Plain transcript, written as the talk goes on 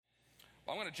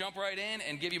Well, I'm going to jump right in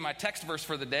and give you my text verse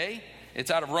for the day.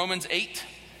 It's out of Romans 8,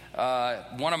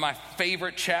 one of my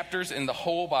favorite chapters in the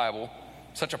whole Bible.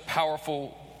 Such a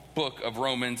powerful book of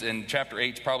Romans, and chapter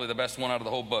 8 is probably the best one out of the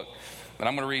whole book. But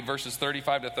I'm going to read verses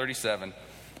 35 to 37.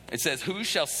 It says, "Who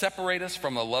shall separate us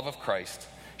from the love of Christ?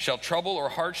 Shall trouble or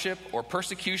hardship or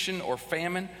persecution or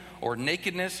famine or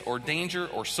nakedness or danger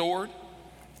or sword?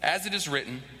 As it is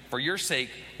written, for your sake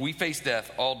we face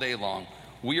death all day long.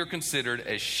 We are considered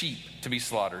as sheep to be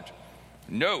slaughtered.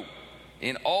 No,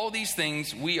 in all these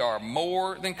things we are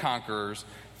more than conquerors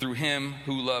through him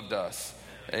who loved us."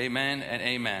 Amen and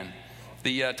amen.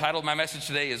 The title of my message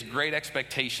today is Great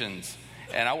Expectations.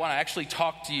 And I want to actually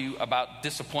talk to you about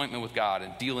disappointment with God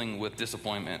and dealing with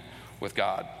disappointment with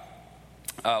God.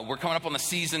 We're coming up on the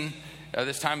season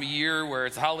this time of year where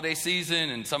it's the holiday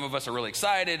season, and some of us are really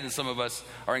excited, and some of us,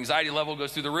 our anxiety level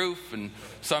goes through the roof, and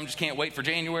some just can't wait for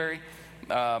January.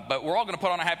 But we're all going to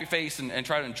put on a happy face and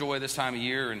try to enjoy this time of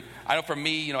year. And I know for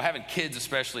me, having kids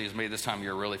especially has made this time of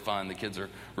year really fun. The kids are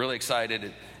really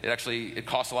excited. It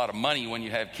costs a lot of money when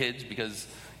you have kids because,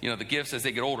 the gifts as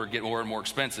they get older get more and more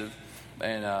expensive.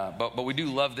 And but we do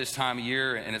love this time of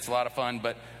year, and it's a lot of fun.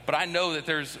 But I know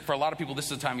that for a lot of people,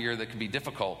 this is a time of year that can be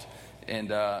difficult.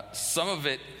 And some of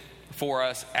it for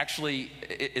us actually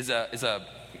is a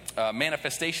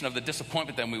manifestation of the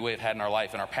disappointment that we have had in our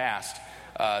life in our past.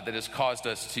 That has caused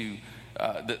us to,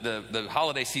 the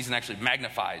holiday season actually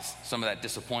magnifies some of that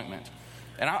disappointment.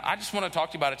 And I just want to talk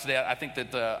to you about it today. I think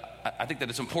that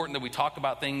it's important that we talk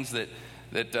about things that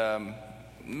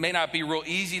may not be real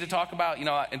easy to talk about.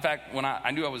 In fact, when I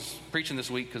knew I was preaching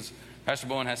this week, because Pastor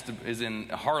Bowen is in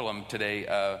Harlem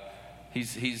today.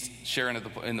 He's sharing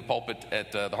in the pulpit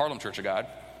at the Harlem Church of God.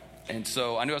 And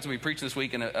so I knew I was going to be preaching this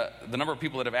week, and the number of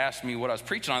people that have asked me what I was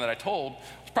preaching on that I told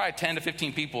was probably 10 to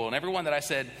 15 people. And everyone that I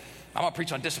said, I'm going to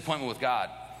preach on disappointment with God,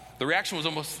 the reaction was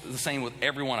almost the same with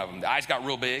every one of them. The eyes got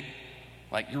real big,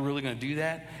 like, you're really going to do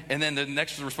that? And then the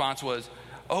next response was,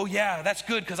 oh yeah, that's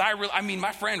good, because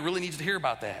my friend really needs to hear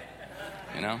about that.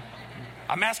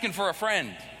 I'm asking for a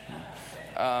friend.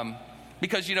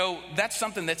 Because, that's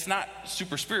something that's not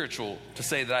super spiritual to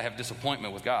say that I have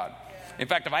disappointment with God. In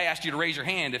fact, if I asked you to raise your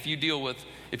hand, if you deal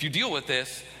with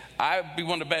this, I'd be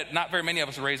willing to bet not very many of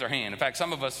us would raise our hand. In fact,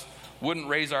 some of us wouldn't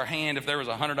raise our hand if there was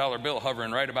a $100 bill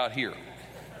hovering right about here,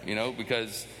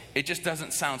 because it just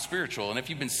doesn't sound spiritual. And if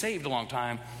you've been saved a long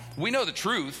time, we know the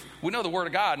truth. We know the Word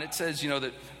of God, and it says,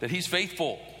 that He's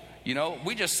faithful.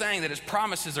 We just sang that His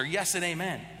promises are yes and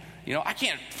amen. I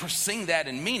can't sing that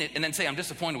and mean it and then say I'm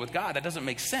disappointed with God. That doesn't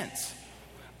make sense.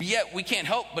 But yet we can't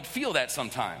help but feel that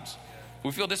sometimes.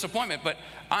 We feel disappointment, but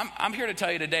I'm here to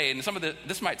tell you today, and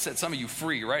this might set some of you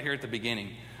free right here at the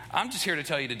beginning. I'm just here to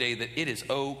tell you today that it is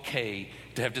okay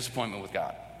to have disappointment with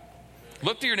God.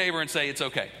 Look to your neighbor and say, it's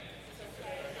okay.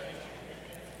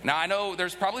 Now, I know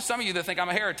there's probably some of you that think I'm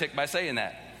a heretic by saying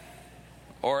that.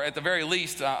 Or at the very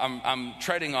least, I'm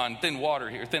treading on thin water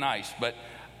here, thin ice. But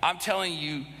I'm telling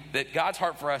you that God's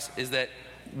heart for us is that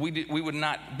we would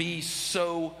not be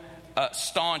so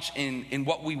staunch in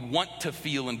what we want to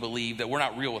feel and believe that we're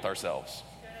not real with ourselves.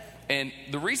 And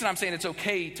the reason I'm saying it's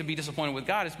okay to be disappointed with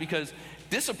God is because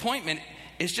disappointment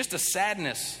is just a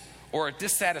sadness or a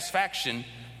dissatisfaction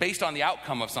based on the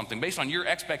outcome of something, based on your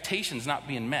expectations not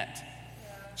being met.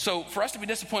 So for us to be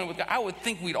disappointed with God, I would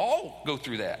think we'd all go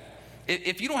through that.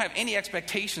 If you don't have any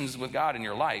expectations with God in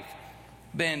your life,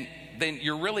 then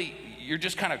you're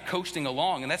just kind of coasting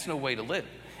along, and that's no way to live.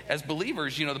 As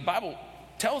believers, the Bible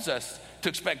tells us to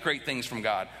expect great things from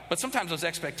God. But sometimes those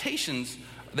expectations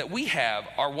that we have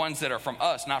are ones that are from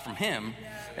us, not from Him.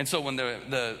 And so when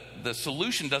the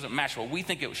solution doesn't match what we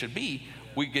think it should be,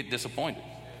 we get disappointed.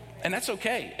 And that's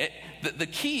okay. The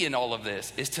key in all of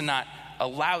this is to not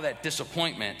allow that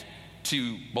disappointment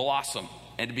to blossom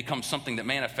and to become something that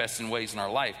manifests in ways in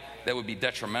our life that would be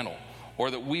detrimental. Or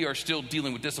that we are still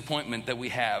dealing with disappointment that we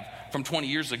have from 20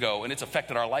 years ago, and it's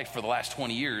affected our life for the last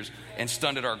 20 years and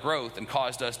stunted our growth and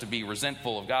caused us to be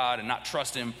resentful of God and not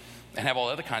trust Him and have all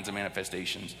other kinds of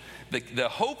manifestations. The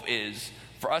hope is,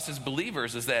 for us as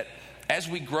believers, is that as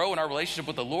we grow in our relationship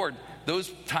with the Lord,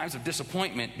 those times of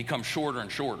disappointment become shorter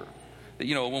and shorter. That,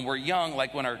 when we're young,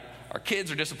 like when our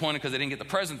kids are disappointed because they didn't get the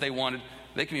present they wanted,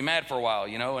 they can be mad for a while,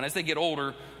 and as they get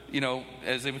older,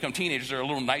 as they become teenagers, they're a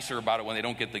little nicer about it when they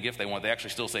don't get the gift they want. They actually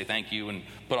still say thank you and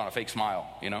put on a fake smile,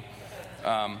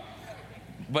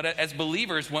 But as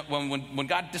believers, when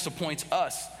God disappoints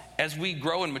us, as we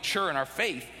grow and mature in our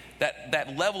faith,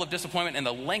 that level of disappointment and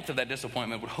the length of that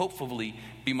disappointment would hopefully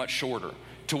be much shorter,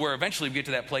 to where eventually we get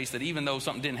to that place that even though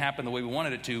something didn't happen the way we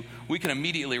wanted it to, we can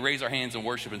immediately raise our hands and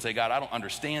worship and say, God, I don't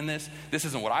understand this. This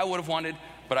isn't what I would have wanted,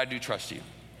 but I do trust you.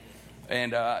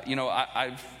 And,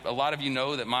 a lot of you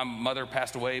know that my mother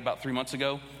passed away about 3 months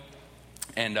ago.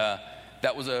 And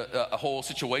that was a whole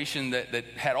situation that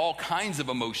had all kinds of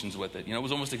emotions with it. It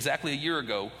was almost exactly a year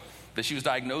ago that she was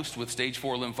diagnosed with stage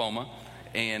 4 lymphoma.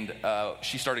 And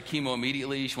she started chemo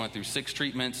immediately. She went through 6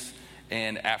 treatments.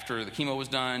 And after the chemo was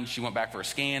done, she went back for a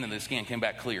scan, and the scan came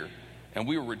back clear. And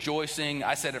we were rejoicing.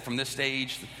 I said it from this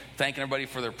stage, thanking everybody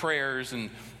for their prayers. And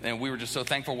we were just so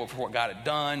thankful for what God had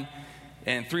done.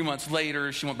 And 3 months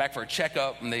later, she went back for a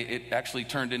checkup, and it actually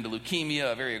turned into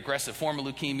leukemia, a very aggressive form of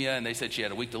leukemia. And they said she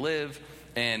had a week to live.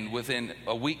 And within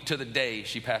a week to the day,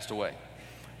 she passed away.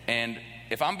 And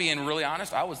if I'm being really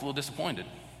honest, I was a little disappointed.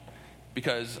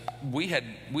 Because we had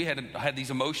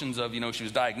these emotions of, she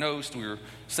was diagnosed, we were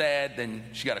sad, then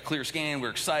she got a clear scan, we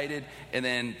were excited, and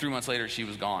then 3 months later, she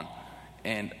was gone.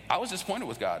 And I was disappointed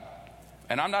with God.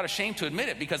 And I'm not ashamed to admit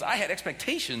it, because I had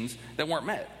expectations that weren't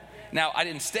met. Now, I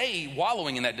didn't stay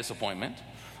wallowing in that disappointment.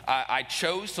 I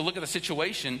chose to look at the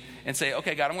situation and say,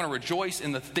 okay, God, I'm going to rejoice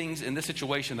in the things in this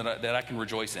situation that I can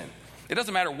rejoice in. It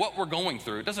doesn't matter what we're going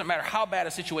through. It doesn't matter how bad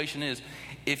a situation is.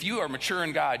 If you are mature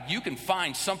in God, you can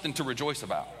find something to rejoice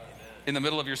about in the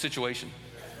middle of your situation.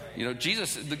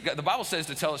 Jesus, the Bible says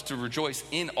to tell us to rejoice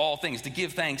in all things, to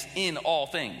give thanks in all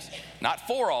things, not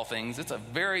for all things. It's a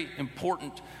very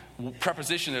important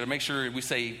preposition to make sure we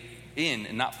say in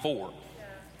and not for.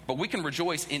 But we can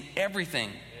rejoice in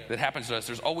everything that happens to us.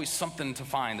 There's always something to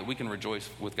find that we can rejoice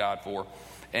with God for.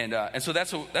 And so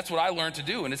that's what I learned to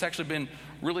do, and it's actually been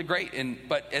really great.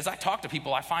 But as I talk to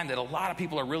people, I find that a lot of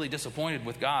people are really disappointed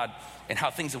with God and how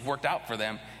things have worked out for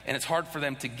them, and it's hard for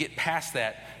them to get past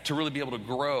that to really be able to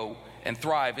grow and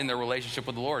thrive in their relationship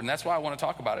with the Lord. And that's why I want to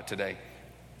talk about it today.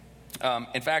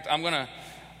 In fact,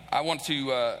 I want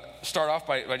to start off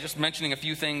by just mentioning a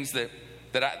few things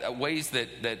ways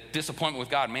that disappointment with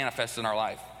God manifests in our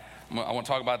life. I want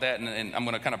to talk about that, and I'm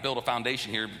going to kind of build a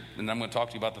foundation here, and I'm going to talk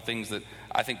to you about the things that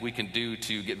I think we can do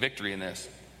to get victory in this.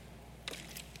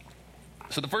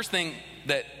 So the first thing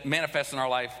that manifests in our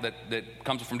life that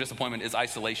comes from disappointment is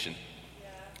isolation.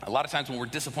 A lot of times when we're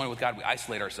disappointed with God, we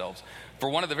isolate ourselves. For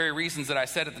one of the very reasons that I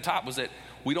said at the top was that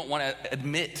we don't want to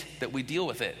admit that we deal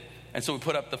with it. And so we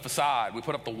put up the facade, we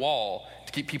put up the wall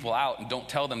to keep people out and don't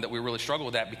tell them that we really struggle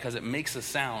with that, because it makes us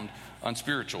sound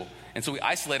unspiritual. And so we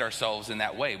isolate ourselves in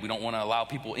that way. We don't want to allow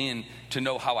people in to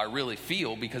know how I really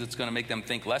feel, because it's going to make them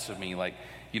think less of me. Like,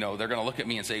 they're going to look at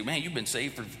me and say, man, you've been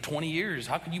saved for 20 years.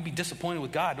 How could you be disappointed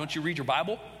with God? Don't you read your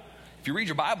Bible? If you read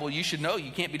your Bible, you should know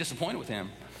you can't be disappointed with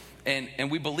him.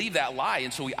 And we believe that lie,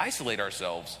 and so we isolate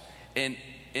ourselves. And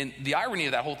the irony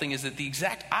of that whole thing is that the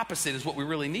exact opposite is what we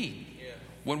really need.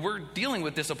 When we're dealing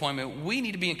with disappointment, we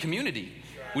need to be in community.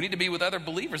 We need to be with other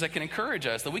believers that can encourage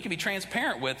us, that we can be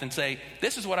transparent with and say,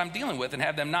 this is what I'm dealing with, and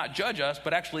have them not judge us.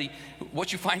 But actually,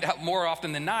 what you find out more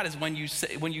often than not is when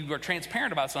you are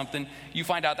transparent about something, you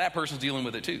find out that person's dealing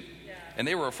with it too. Yeah. And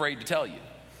they were afraid to tell you.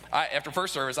 After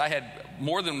first service, I had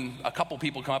more than a couple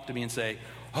people come up to me and say,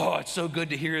 oh, it's so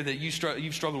good to hear that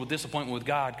you've struggled with disappointment with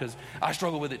God, because I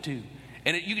struggle with it too.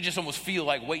 And you could just almost feel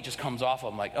like weight just comes off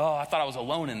of them, like, oh, I thought I was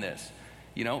alone in this.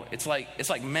 It's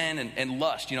like men and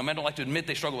lust. Men don't like to admit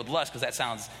they struggle with lust because that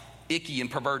sounds icky and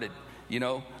perverted,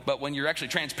 But when you're actually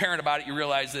transparent about it, you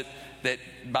realize that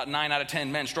about 9 out of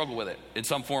 10 men struggle with it in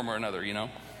some form or another,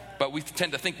 But we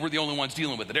tend to think we're the only ones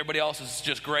dealing with it. Everybody else is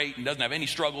just great and doesn't have any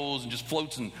struggles and just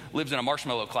floats and lives in a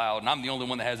marshmallow cloud, and I'm the only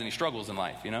one that has any struggles in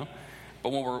life, But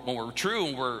when we're true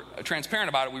and we're transparent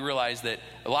about it, we realize that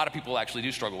a lot of people actually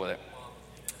do struggle with it.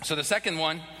 So the second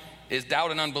one is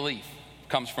doubt and unbelief.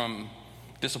 Comes from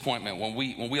disappointment. When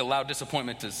we allow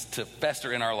disappointment to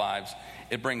fester in our lives,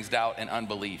 it brings doubt and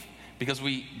unbelief. Because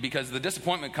the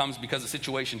disappointment comes because the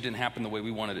situation didn't happen the way we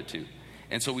wanted it to.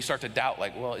 And so we start to doubt,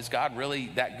 like, well, is God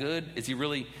really that good? Does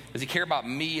he care about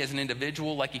me as an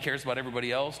individual like he cares about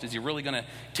everybody else? Is he really going to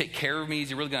take care of me? Is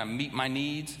he really going to meet my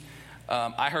needs?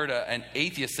 I heard an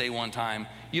atheist say one time,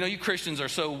 you Christians are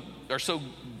so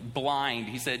blind.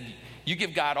 He said, you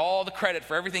give God all the credit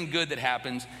for everything good that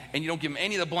happens, and you don't give him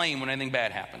any of the blame when anything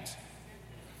bad happens.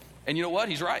 And you know what?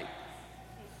 He's right.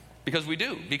 Because we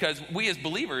do. Because we as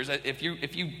believers, if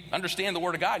you understand the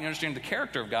Word of God, and you understand the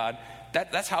character of God,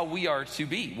 that's how we are to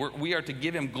be. We are to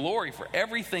give him glory for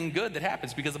everything good that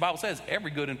happens, because the Bible says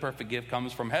every good and perfect gift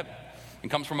comes from heaven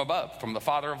and comes from above, from the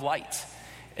Father of lights.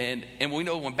 And we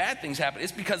know when bad things happen,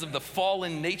 it's because of the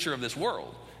fallen nature of this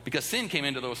world. Because sin came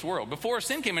into this world. Before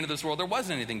sin came into this world, there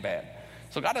wasn't anything bad.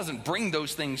 So God doesn't bring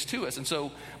those things to us. And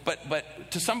so,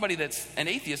 but to somebody that's an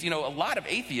atheist, a lot of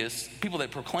atheists, people that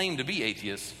proclaim to be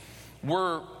atheists,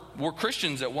 were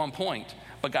Christians at one point,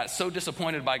 but got so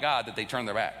disappointed by God that they turned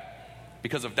their back.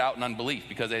 because of doubt and unbelief,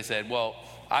 because they said, well,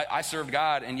 I served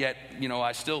God and yet,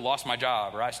 I still lost my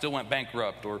job, or I still went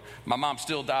bankrupt, or my mom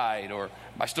still died, or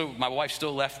my wife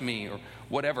still left me, or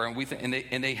whatever. And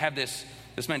they have this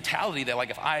mentality that, like,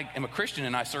 if I am a Christian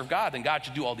and I serve God, then God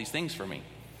should do all these things for me.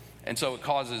 And so it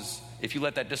causes, if you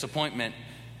let that disappointment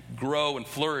grow and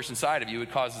flourish inside of you,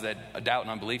 it causes that doubt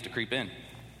and unbelief to creep in.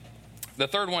 The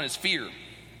third one is fear.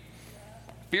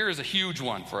 Fear is a huge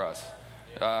one for us.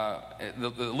 The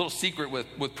little secret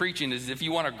with preaching is, if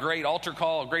you want a great altar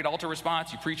call, a great altar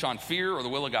response, you preach on fear or the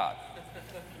will of God,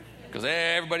 because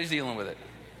everybody's dealing with it.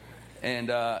 And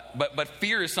but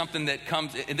fear is something that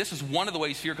comes, and this is one of the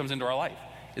ways fear comes into our life,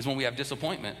 is when we have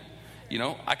disappointment.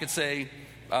 I could say,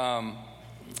 my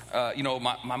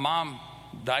mom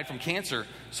died from cancer,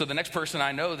 so the next person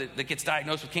I know that gets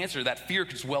diagnosed with cancer, that fear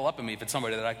could well up in me if it's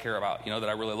somebody that I care about, that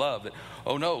I really love, that,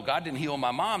 oh no, God didn't heal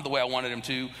my mom the way I wanted him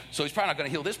to, so he's probably not going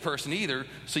to heal this person either,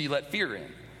 so you let fear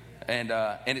in. And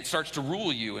it starts to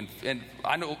rule you. And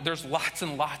I know there's lots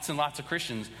and lots and lots of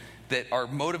Christians that are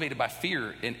motivated by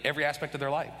fear in every aspect of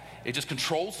their life. It just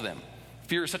controls them.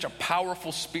 Fear is such a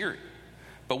powerful spirit,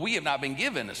 but we have not been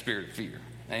given a spirit of fear.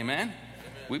 Amen?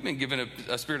 We've been given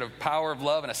a spirit of power, of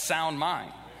love, and a sound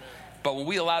mind. But when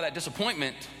we allow that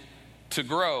disappointment to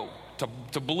grow,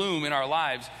 to bloom in our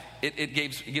lives, it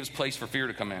gives place for fear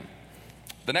to come in.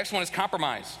 The next one is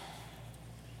compromise.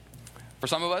 For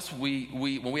some of us, when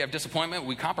we have disappointment,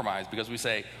 we compromise because we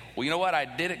say, well, you know what? I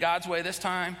did it God's way this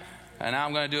time, and now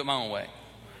I'm going to do it my own way.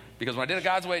 Because when I did it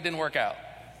God's way, it didn't work out.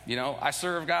 I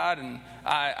served God, and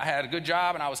I had a good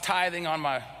job, and I was tithing on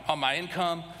my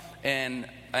income, and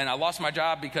I lost my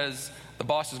job because the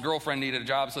boss's girlfriend needed a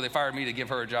job, so they fired me to give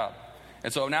her a job.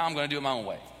 And so now I'm going to do it my own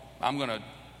way. I'm going to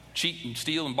cheat and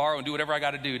steal and borrow and do whatever I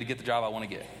got to do to get the job I want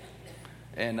to get.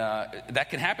 And that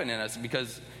can happen in us,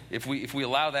 because if we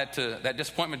allow that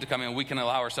disappointment to come in, we can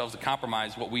allow ourselves to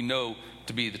compromise what we know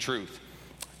to be the truth.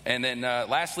 And then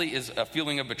lastly is a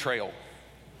feeling of betrayal.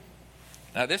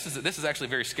 Now this is actually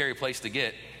a very scary place to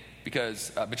get,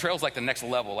 because betrayal is like the next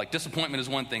level. Like, disappointment is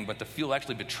one thing, but to feel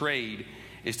actually betrayed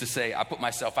is to say, I put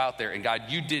myself out there, and God,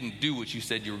 you didn't do what you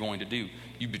said you were going to do.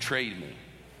 You betrayed me.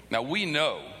 Now, we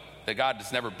know that God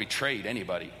has never betrayed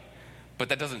anybody, but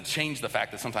that doesn't change the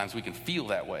fact that sometimes we can feel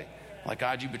that way. Like,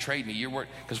 God, you betrayed me.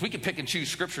 Because we can pick and choose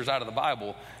scriptures out of the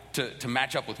Bible to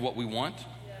match up with what we want.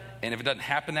 And if it doesn't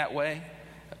happen that way,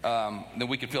 then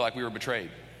we can feel like we were betrayed.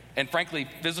 And frankly,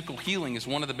 physical healing is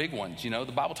one of the big ones. The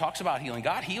Bible talks about healing.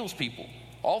 God heals people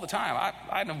all the time.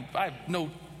 I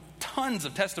know tons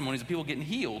of testimonies of people getting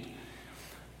healed.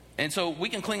 And so we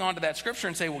can cling on to that scripture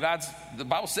and say, well, the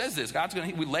Bible says this.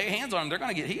 We lay hands on them, they're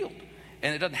going to get healed.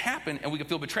 And it doesn't happen, and we can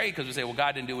feel betrayed because we say, well,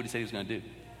 God didn't do what he said he was going to do.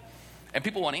 And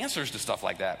people want answers to stuff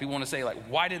like that. People want to say, like,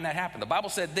 why didn't that happen? The Bible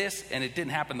said this, and it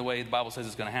didn't happen the way the Bible says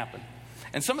it's going to happen.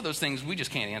 And some of those things we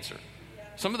just can't answer.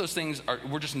 Some of those things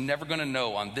we're just never going to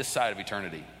know on this side of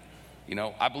eternity.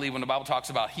 I believe when the Bible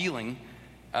talks about healing,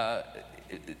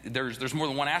 there's more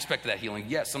than one aspect of that healing.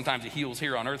 Yes, sometimes it heals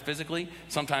here on earth physically.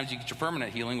 Sometimes you get your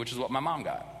permanent healing, which is what my mom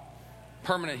got.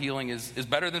 Permanent healing is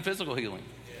better than physical healing.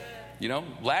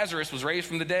 Lazarus was raised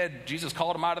from the dead. Jesus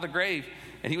called him out of the grave,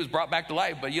 and he was brought back to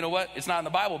life. But you know what? It's not in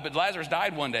the Bible, but Lazarus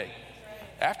died one day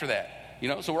after that.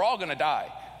 So we're all going to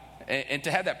die. And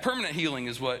to have that permanent healing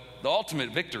is what the ultimate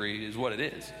victory is, what it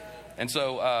is. And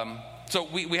so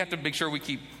we have to make sure we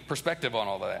keep perspective on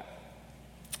all of that.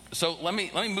 So let me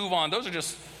move on. Those are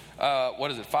just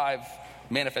 5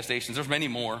 manifestations. There's many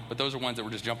more, but those are ones that were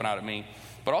just jumping out at me.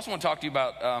 But I also want to talk to you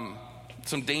about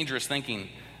some dangerous thinking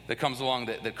that comes along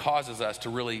that causes us to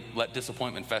really let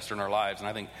disappointment fester in our lives. And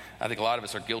I think a lot of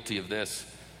us are guilty of this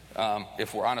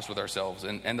if we're honest with ourselves.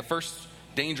 And the first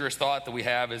dangerous thought that we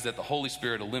have is that the Holy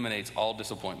Spirit eliminates all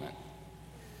disappointment.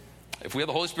 If we have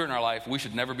the Holy Spirit in our life, we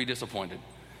should never be disappointed.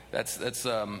 That's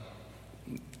a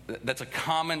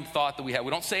common thought that we have.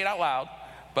 We don't say it out loud,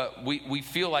 but we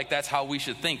feel like that's how we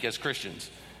should think as Christians.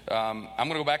 I'm going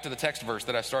to go back to the text verse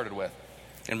that I started with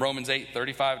in Romans 8,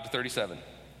 35 to 37.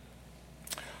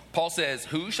 Paul says,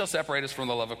 who shall separate us from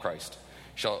the love of Christ?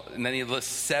 And then he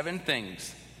lists 7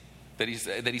 things that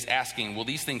he's asking, will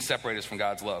these things separate us from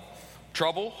God's love?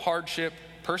 Trouble, hardship,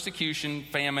 persecution,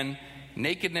 famine,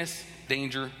 nakedness,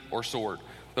 danger, or sword.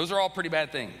 Those are all pretty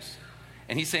bad things.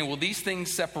 And he's saying, will these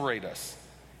things separate us?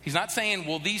 He's not saying,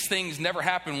 will these things never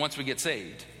happen once we get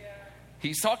saved?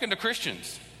 He's talking to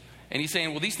Christians. And he's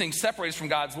saying, well, these things separate us from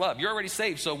God's love. You're already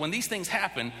saved, so when these things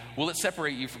happen, can it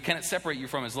separate you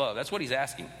from his love? That's what he's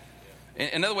asking.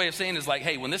 Another way of saying is like,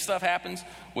 hey, when this stuff happens,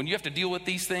 when you have to deal with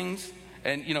these things,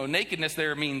 and nakedness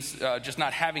there means just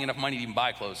not having enough money to even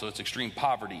buy clothes, so it's extreme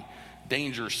poverty.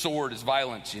 danger, sword is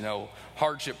violence,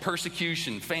 hardship,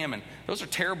 persecution, famine. Those are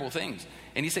terrible things.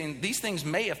 And he's saying these things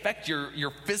may affect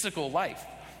your physical life,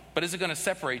 but is it going to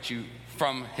separate you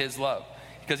from his love?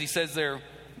 Because he says there,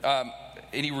 and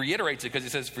he reiterates it because he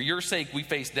says, for your sake we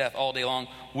face death all day long.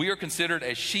 We are considered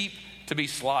as sheep to be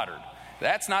slaughtered.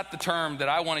 That's not the term that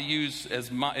I want to use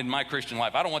in my Christian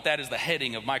life. I don't want that as the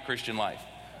heading of my Christian life.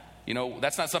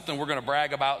 That's not something we're going to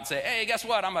brag about and say, hey, guess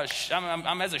what?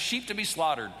 I'm as a sheep to be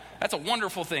slaughtered. That's a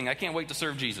wonderful thing. I can't wait to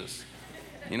serve Jesus.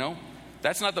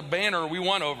 That's not the banner we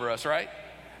want over us, right?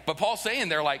 But Paul's saying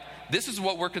there, like, these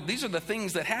are the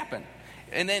things that happen.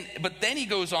 But then he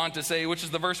goes on to say, which is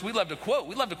the verse we love to quote.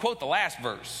 We love to quote the last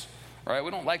verse, right?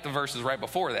 We don't like the verses right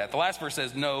before that. The last verse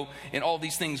says, no, in all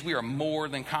these things we are more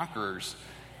than conquerors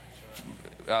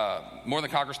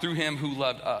through him who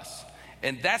loved us.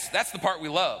 And that's the part we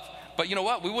love. But you know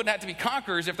what? We wouldn't have to be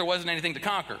conquerors if there wasn't anything to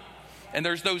conquer. And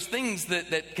there's those things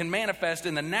that can manifest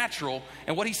in the natural.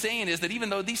 And what he's saying is that even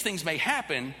though these things may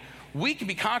happen, we can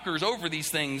be conquerors over these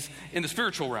things in the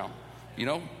spiritual realm.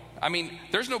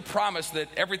 There's no promise that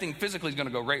everything physically is going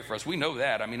to go great for us. We know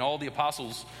that. All the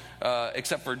apostles,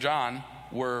 except for John,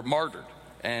 were martyred.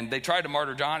 And they tried to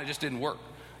martyr John. It just didn't work.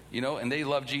 And they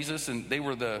loved Jesus, and they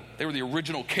were the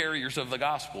original carriers of the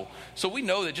gospel. So we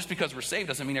know that just because we're saved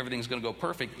doesn't mean everything's going to go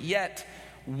perfect. Yet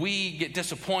we get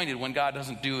disappointed when God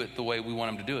doesn't do it the way we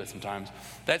want him to do it sometimes.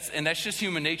 That's just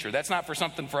human nature. That's not for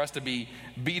something for us to be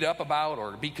beat up about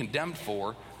or be condemned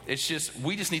for. It's just,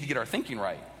 we just need to get our thinking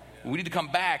right. We need to come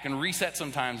back and reset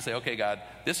sometimes and say, okay, God,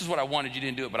 this is what I wanted. You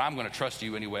didn't do it, but I'm going to trust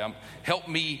you anyway. Help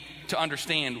me to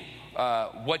understand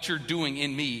what you're doing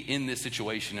in me in this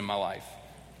situation in my life.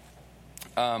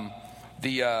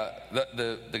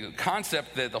 The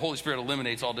concept that the Holy Spirit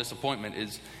eliminates all disappointment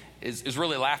is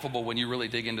really laughable when you really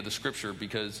dig into the scripture,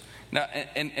 because now,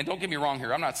 and don't get me wrong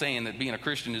here, I'm not saying that being a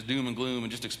Christian is doom and gloom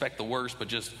and just expect the worst, but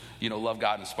just love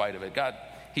God in spite of it. God,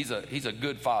 he's a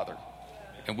good father,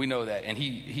 and we know that, and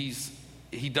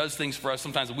he does things for us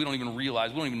sometimes that we don't even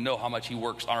realize. We don't even know how much he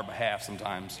works on our behalf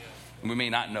sometimes, and we may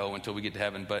not know until we get to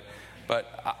heaven. But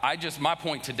my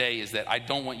point today is that I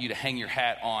don't want you to hang your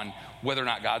hat on whether or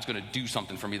not God's going to do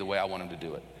something for me the way I want him to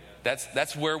do it.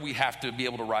 That's where we have to be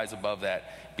able to rise above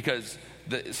that, because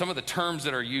some of the terms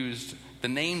that are used, the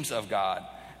names of God,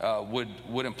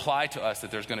 would imply to us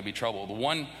that there's going to be trouble. The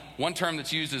one term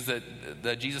that's used is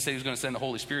that Jesus said he was going to send the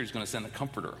Holy Spirit. He's going to send the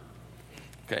Comforter.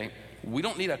 Okay, we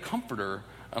don't need a comforter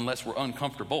unless we're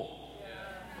uncomfortable,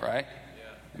 right?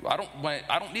 I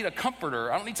don't need a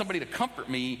comforter. I don't need somebody to comfort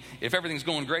me if everything's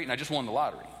going great and I just won the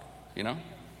lottery.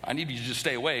 I need you to just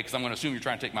stay away because I'm going to assume you're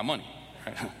trying to take my money.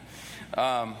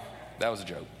 That was a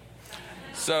joke.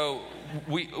 So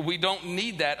we don't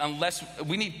need that unless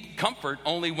we need comfort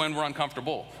only when we're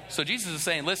uncomfortable. So Jesus is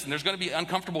saying, listen, there's going to be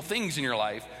uncomfortable things in your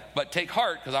life, but take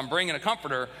heart because I'm bringing a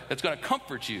comforter that's going to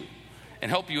comfort you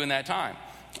and help you in that time.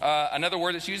 Another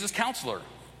word that's used is counselor.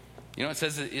 It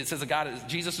says that God,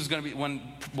 Jesus is going to be,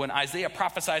 when Isaiah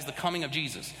prophesies the coming of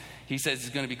Jesus, he says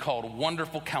he's going to be called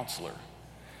Wonderful Counselor.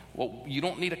 Well, you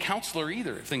don't need a counselor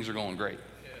either if things are going great.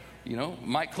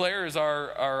 Mike Clare is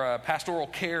our pastoral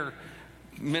care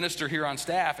minister here on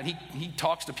staff, and he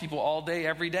talks to people all day,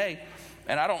 every day.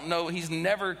 And I don't know, he's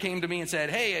never came to me and said,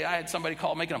 hey, I had somebody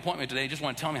call, make an appointment today, just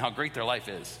want to tell me how great their life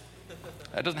is.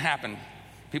 That doesn't happen.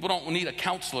 People don't need a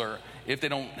counselor if they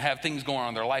don't have things going on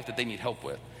in their life that they need help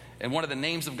with. And one of the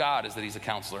names of God is that he's a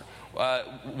counselor.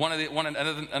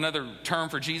 Another term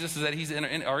for Jesus is that he's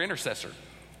our intercessor.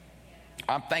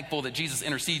 I'm thankful that Jesus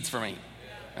intercedes for me.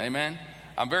 Amen.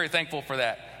 I'm very thankful for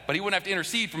that. But he wouldn't have to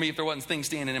intercede for me if there wasn't things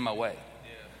standing in my way.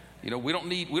 We don't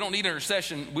need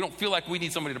intercession. We don't feel like we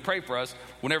need somebody to pray for us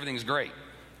when everything's great.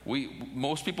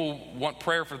 Most people want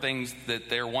prayer for things that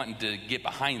they're wanting to get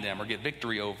behind them or get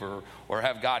victory over or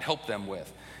have God help them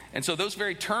with. And so those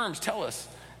very terms tell us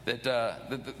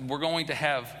that we're going to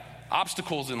have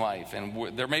obstacles in life,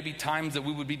 and there may be times that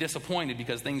we would be disappointed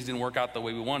because things didn't work out the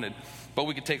way we wanted, but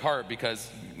we could take heart because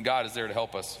God is there to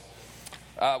help us.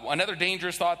 Another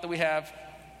dangerous thought that we have,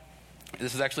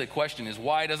 this is actually a question, is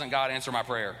why doesn't God answer my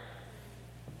prayer?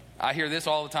 I hear this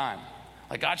all the time.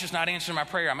 Like, God's just not answering my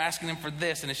prayer. I'm asking him for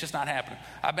this, and it's just not happening.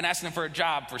 I've been asking him for a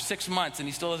job for 6 months, and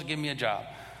he still doesn't give me a job.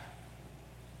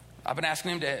 I've been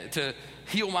asking him to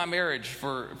heal my marriage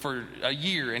for a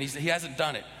year, and he hasn't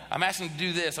done it. I'm asking him to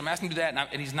do this. I'm asking him to do that,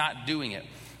 and he's not doing it.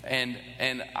 And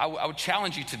I would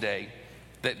challenge you today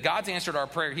that God's answered our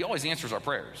prayer. He always answers our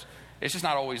prayers. It's just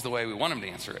not always the way we want him to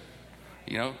answer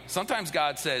it. Sometimes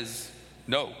God says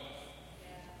no.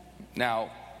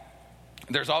 Now,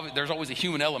 there's always a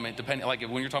human element, depending, like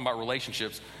when you're talking about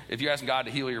relationships. If you're asking God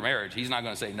to heal your marriage, he's not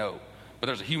going to say no. But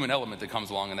there's a human element that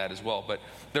comes along in that as well. But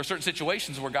there are certain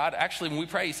situations where God actually, when we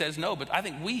pray, he says no. But I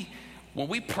think when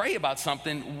we pray about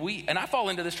something, and I fall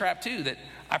into this trap too, that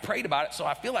I prayed about it, so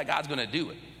I feel like God's going to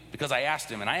do it because I asked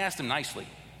him, and I asked him nicely,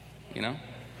 you know.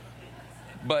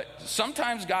 But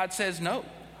sometimes God says no.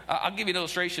 I'll give you an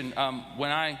illustration.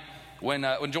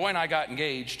 When Joy and I got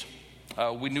engaged,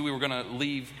 we knew we were going to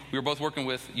leave. We were both working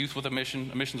with Youth with a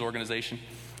Mission, a missions organization.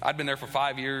 I'd been there for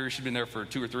 5 years. She'd been there for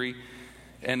 2 or 3.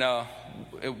 And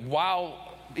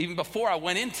even before I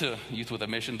went into Youth with a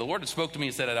Mission, the Lord had spoke to me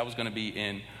and said that I was going to be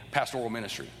in pastoral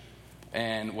ministry.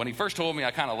 And when he first told me,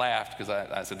 I kind of laughed because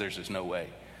I said, there's just no way.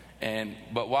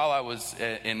 But while I was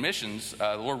in missions,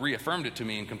 the Lord reaffirmed it to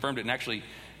me and confirmed it and actually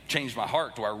changed my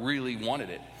heart to where I really wanted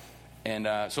it.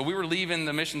 And so we were leaving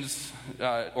the missions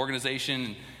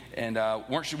organization, and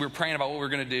we were praying about what we were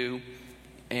going to do.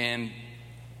 And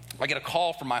I get a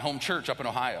call from my home church up in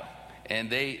Ohio. And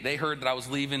they heard that I was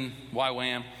leaving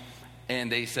YWAM.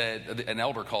 And they said, an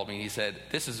elder called me and he said,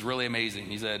 this is really amazing.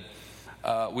 He said,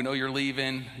 we know you're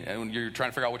leaving and you're trying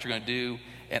to figure out what you're going to do.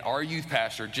 And our youth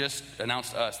pastor just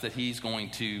announced to us that he's going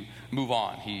to move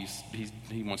on. He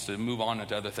wants to move on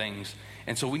into other things.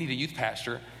 And so we need a youth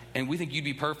pastor, and we think you'd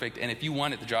be perfect. And if you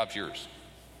want it, the job's yours.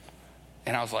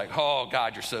 And I was like, oh,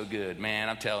 God, you're so good, man.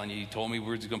 I'm telling you, you told me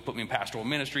we're just going to put me in pastoral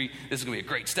ministry. This is going to be a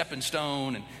great stepping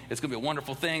stone, and it's going to be a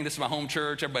wonderful thing. This is my home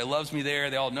church. Everybody loves me there.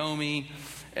 They all know me.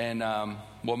 And,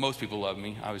 well, most people love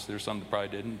me. Obviously, there's some that probably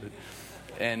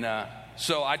didn't.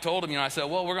 So I told him, I said,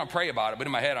 well, we're going to pray about it. But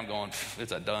in my head, I'm going,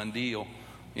 it's a done deal,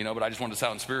 but I just wanted to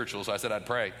sound spiritual, so I said I'd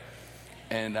pray.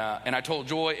 And I told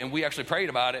Joy, and we actually prayed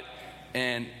about it.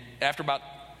 And after about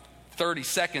 30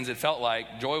 seconds, it felt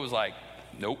like Joy was like,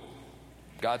 nope.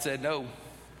 God said no.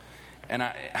 And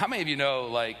how many of you know,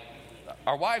 like,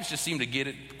 our wives just seem to get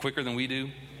it quicker than we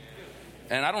do?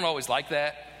 And I don't always like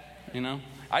that,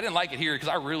 I didn't like it here because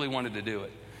I really wanted to do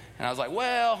it. And I was like,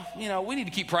 well, we need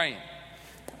to keep praying.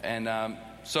 And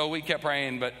so we kept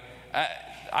praying, but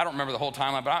I don't remember the whole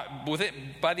time. But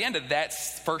by the end of that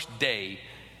first day,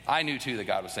 I knew too that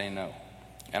God was saying no.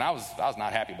 And I was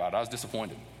not happy about it. I was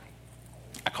disappointed.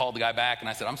 I called the guy back and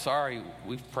I said, I'm sorry,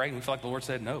 we've prayed and we feel like the Lord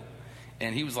said no.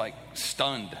 And he was like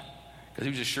stunned because he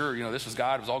was just sure, this was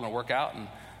God. It was all going to work out. And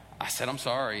I said, I'm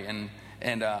sorry.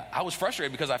 And I was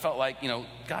frustrated because I felt like,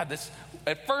 God, this.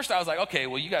 At first I was like, okay,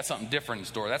 well, you got something different in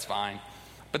store. That's fine.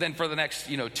 But then for the next,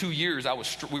 2 years,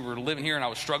 we were living here and I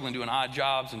was struggling doing odd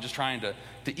jobs and just trying to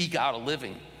eke out a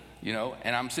living,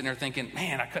 And I'm sitting there thinking,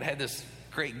 man, I could have had this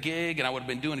great gig and I would have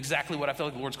been doing exactly what I feel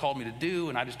like the Lord's called me to do,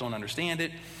 and I just don't understand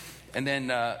it. And then,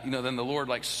 then the Lord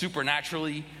like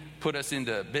supernaturally put us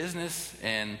into business,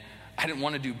 and I didn't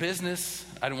want to do business.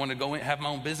 I didn't want to go have my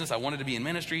own business. I wanted to be in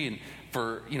ministry. And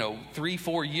for,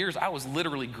 3-4 years, I was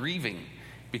literally grieving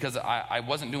because I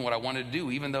wasn't doing what I wanted to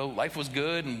do, even though life was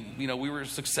good and, we were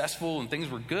successful and things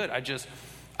were good. I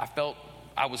felt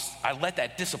I let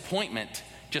that disappointment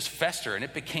just fester, and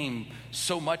it became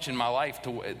so much in my life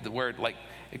to where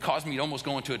it caused me to almost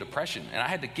go into a depression. And I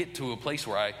had to get to a place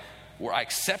where I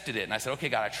accepted it. And I said, okay,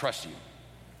 God, I trust you.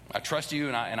 I trust you,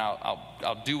 and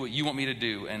I'll do what you want me to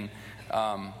do. And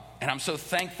I'm so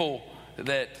thankful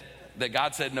that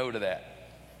God said no to that,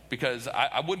 because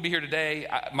I wouldn't be here today.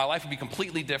 My life would be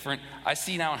completely different. I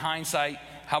see now in hindsight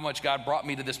how much God brought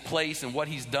me to this place and what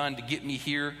he's done to get me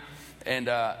here. And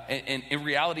in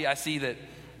reality, I see that,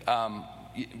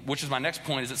 which is my next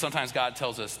point, is that sometimes God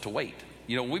tells us to wait.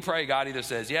 When we pray, God either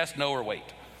says yes, no, or wait.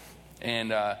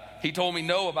 And he told me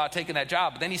no about taking that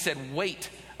job, but then he said wait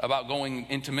about going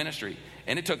into ministry.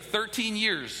 And it took 13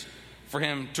 years for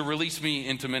him to release me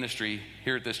into ministry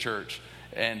here at this church.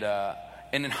 And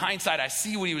in hindsight, I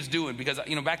see what he was doing, because,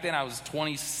 back then I was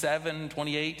 27,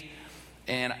 28,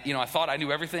 and, I thought I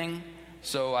knew everything.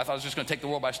 So I thought I was just going to take the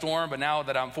world by storm. But now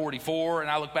that I'm 44 and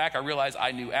I look back, I realize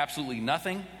I knew absolutely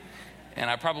nothing. And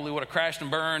I probably would have crashed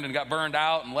and burned and got burned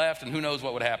out and left, and who knows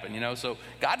what would happen, So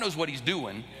God knows what he's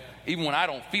doing, even when I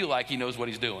don't feel like he knows what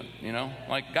he's doing,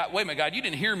 Like, God, wait a minute, God, you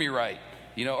didn't hear me right,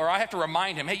 Or I have to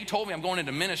remind him, hey, you told me I'm going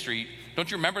into ministry.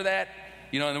 Don't you remember that?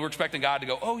 And then we're expecting God to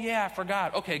go, oh, yeah, I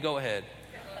forgot. Okay, go ahead,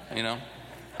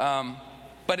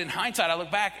 But in hindsight, I look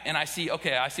back and I see,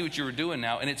 okay, I see what you were doing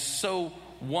now. And it's so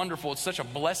wonderful. It's such a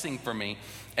blessing for me.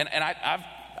 And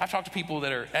I've talked to people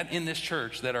that are in this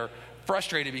church that are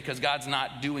frustrated because God's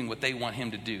not doing what they want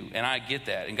him to do. And I get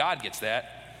that. And God gets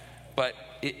that. But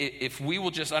if we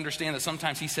will just understand that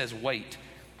sometimes he says wait,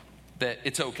 that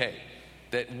it's okay.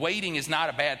 That waiting is not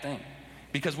a bad thing.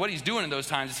 Because what he's doing in those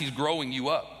times is he's growing you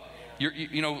up.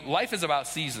 Life is about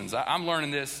seasons. I'm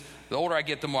learning this. The older I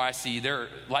get, the more I see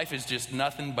life is just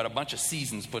nothing but a bunch of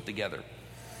seasons put together.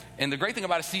 And the great thing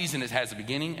about a season is it has a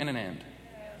beginning and an end.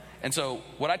 And so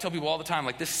what I tell people all the time,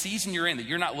 like this season you're in that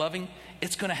you're not loving,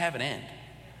 it's going to have an end.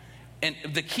 And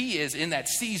the key is in that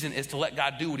season is to let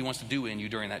God do what he wants to do in you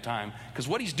during that time. Because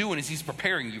what he's doing is he's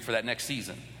preparing you for that next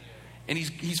season. And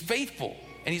he's faithful.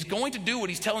 And he's going to do what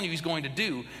he's telling you he's going to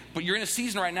do. But you're in a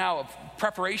season right now of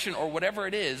preparation or whatever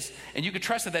it is. And you can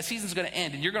trust that that season's going to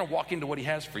end. And you're going to walk into what he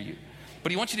has for you.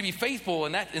 But he wants you to be faithful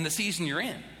in the season you're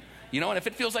in. And if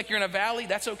it feels like you're in a valley,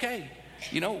 that's okay.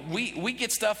 We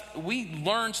get stuff, we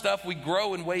learn stuff, we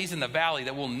grow in ways in the valley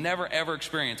that we'll never ever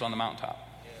experience on the mountaintop.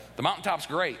 The mountaintop's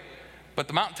great, but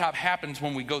the mountaintop happens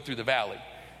when we go through the valley.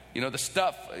 The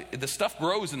stuff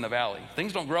grows in the valley.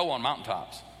 Things don't grow on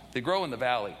mountaintops. They grow in the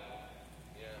valley.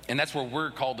 And that's where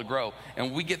we're called to grow. And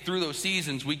when we get through those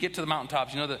seasons, we get to the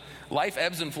mountaintops. The life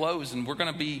ebbs and flows, and there's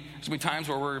going to be times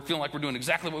where we're feeling like we're doing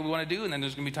exactly what we want to do, and then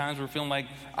there's going to be times where we're feeling like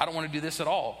I don't want to do this at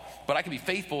all. But I can be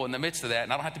faithful in the midst of that,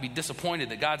 and I don't have to be disappointed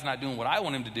that God's not doing what I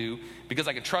want him to do, because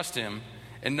I can trust him,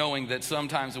 and knowing that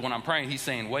sometimes when I'm praying, he's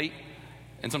saying wait,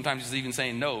 and sometimes he's even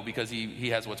saying no, because he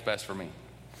has what's best for me.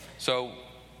 So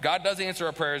God does answer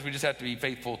our prayers. We just have to be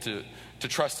faithful to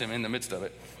trust him in the midst of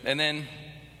it. And then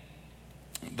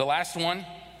the last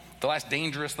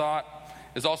dangerous thought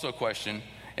is also a question,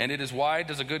 and it is, why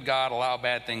does a good God allow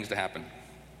bad things to happen?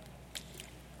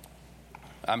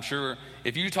 I'm sure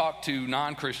if you talk to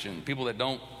non-Christian, people that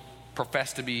don't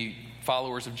profess to be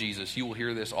followers of Jesus, you will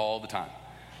hear this all the time.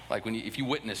 Like if you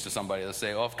witness to somebody, they'll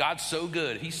say, if God's so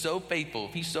good, if he's so faithful,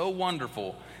 if he's so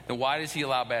wonderful, then why does he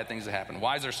allow bad things to happen?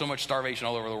 Why is there so much starvation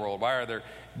all over the world? Why are there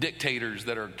dictators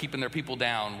that are keeping their people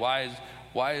down? Why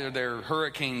are there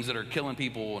hurricanes that are killing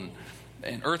people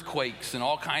and earthquakes and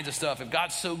all kinds of stuff? If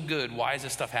God's so good, why is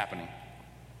this stuff happening?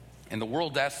 And the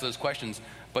world asks those questions.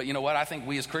 But you know what? I think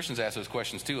we as Christians ask those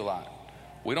questions too a lot.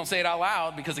 We don't say it out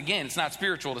loud because, again, it's not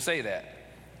spiritual to say that.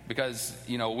 Because,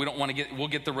 we don't want to we'll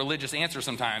get the religious answer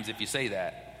sometimes if you say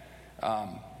that.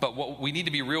 But we need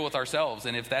to be real with ourselves.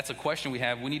 And if that's a question we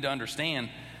have, we need to understand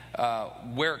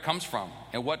where it comes from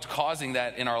and what's causing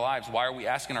that in our lives. Why are we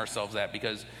asking ourselves that?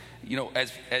 Because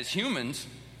as humans,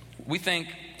 we think,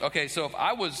 okay, so if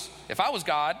I was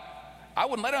God, I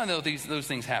wouldn't let those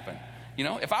things happen.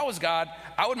 If I was God,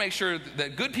 I would make sure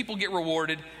that good people get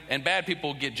rewarded and bad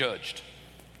people get judged.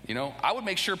 I would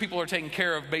make sure people are taken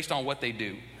care of based on what they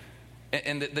do.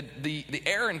 And the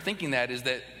error in thinking that is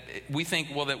that we think,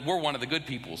 that we're one of the good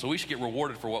people, so we should get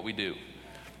rewarded for what we do.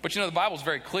 But the Bible's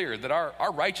very clear that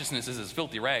our righteousness is as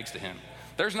filthy rags to him.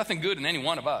 There's nothing good in any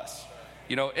one of us.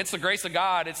 It's the grace of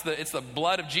God, it's the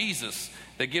blood of Jesus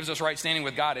that gives us right standing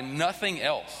with God, and nothing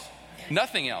else.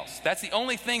 Nothing else. That's the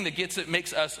only thing that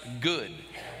makes us good.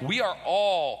 We are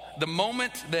all, the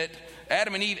moment that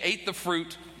Adam and Eve ate the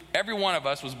fruit, every one of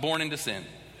us was born into sin.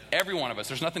 Every one of us.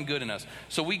 There's nothing good in us.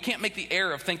 So we can't make the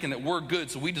error of thinking that we're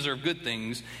good, so we deserve good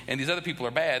things, and these other people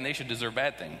are bad, and they should deserve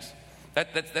bad things.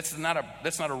 That's not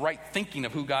a right thinking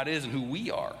of who God is and who we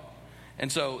are.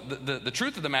 And so the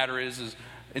truth of the matter is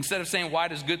instead of saying why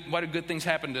do good things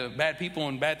happen to bad people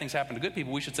and bad things happen to good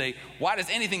people, we should say, why does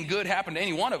anything good happen to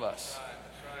any one of us?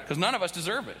 Because none of us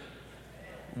deserve it.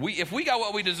 If we got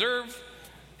what we deserve,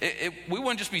 we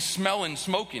wouldn't just be smelling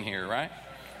smoke in here, right?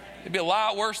 It'd be a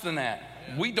lot worse than that.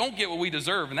 We don't get what we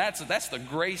deserve, and that's the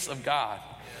grace of God.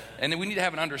 And then we need to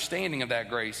have an understanding of that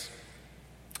grace.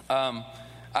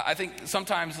 I think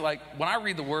sometimes, like when I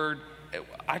read the Word,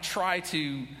 I try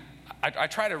to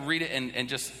read it and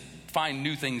just find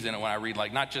new things in it when I read,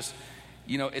 like not just,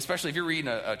 especially if you're reading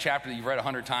a chapter that you've read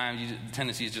 100 times, the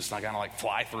tendency is just like kind of like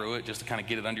fly through it just to kind of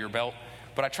get it under your belt.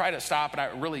 But I try to stop and I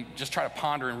really just try to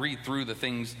ponder and read through the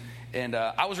things. And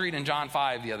I was reading John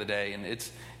 5 the other day, and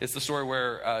it's the story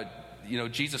where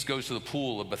Jesus goes to the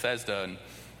pool of Bethesda, and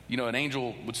an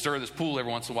angel would stir this pool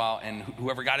every once in a while, and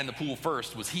whoever got in the pool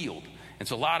first was healed. And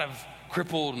so a lot of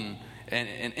crippled and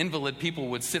invalid people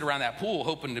would sit around that pool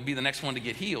hoping to be the next one to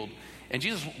get healed. And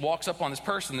Jesus walks up on this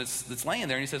person that's laying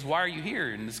there, and he says, "Why are you here?"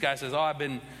 And this guy says, I've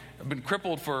been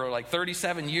crippled for like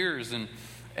 37 years,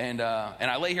 and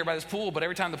I lay here by this pool, but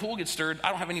every time the pool gets stirred, I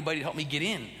don't have anybody to help me get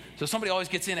in. So somebody always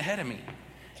gets in ahead of me,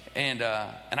 and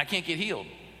I can't get healed.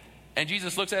 And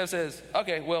Jesus looks at him and says,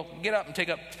 "Okay, well, get up and pick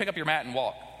up your mat and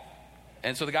walk."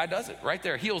 And so the guy does it right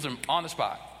there, heals him on the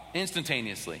spot,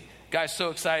 instantaneously. Guy's so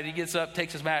excited, he gets up,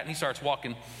 takes his mat, and he starts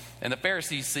walking. And the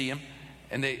Pharisees see him,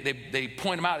 and they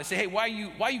point him out. They say, "Hey, why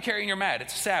are you carrying your mat?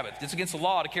 It's Sabbath. It's against the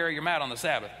law to carry your mat on the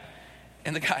Sabbath."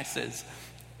 And the guy says,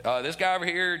 "This guy over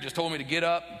here just told me to get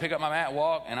up, pick up my mat, and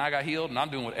walk, and I got healed, and I'm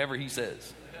doing whatever he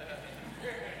says."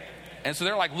 And so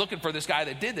they're like looking for this guy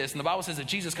that did this, and the Bible says that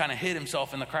Jesus kind of hid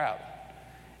himself in the crowd.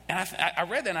 And I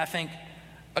read that, and I think,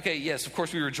 okay, yes, of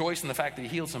course we rejoice in the fact that he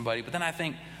healed somebody, but then I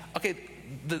think, okay,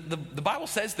 the Bible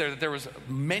says there that there was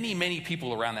many, many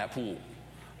people around that pool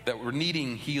that were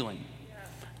needing healing.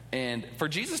 And for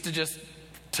Jesus to just,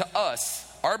 to us,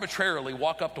 arbitrarily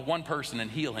walk up to one person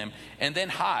and heal him and then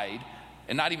hide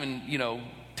and not even,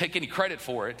 take any credit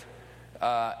for it,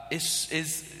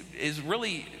 is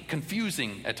really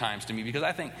confusing at times to me, because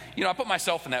I think, I put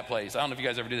myself in that place. I don't know if you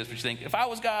guys ever do this, but you think, if I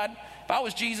was God, if I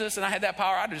was Jesus and I had that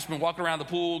power, I'd have just been walking around the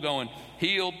pool going,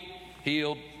 healed,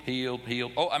 healed, healed,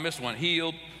 healed. Oh, I missed one.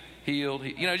 Healed, healed.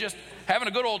 Just having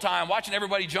a good old time, watching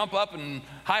everybody jump up and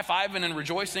high-fiving and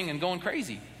rejoicing and going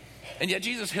crazy. And yet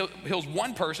Jesus heals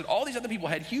one person. All these other people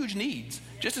had huge needs,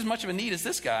 just as much of a need as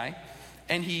this guy.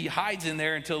 And he hides in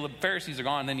there until the Pharisees are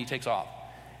gone, and then he takes off.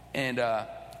 And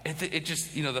it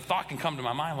just, the thought can come to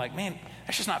my mind like, man,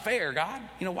 that's just not fair, God.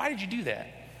 Why did you do that?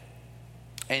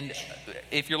 And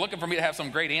if you're looking for me to have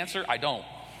some great answer, I don't.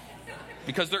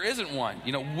 Because there isn't one.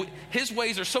 His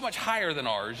ways are so much higher than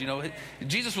ours.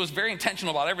 Jesus was very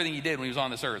intentional about everything he did when he was on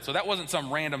this earth. So that wasn't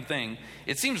some random thing.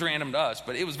 It seems random to us,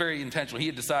 but it was very intentional. He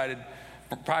had decided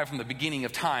probably from the beginning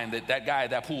of time that guy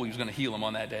at that pool, he was going to heal him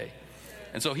on that day.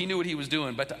 And so he knew what he was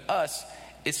doing. But to us,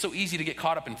 it's so easy to get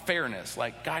caught up in fairness.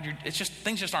 Like, God,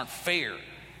 things just aren't fair.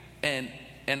 And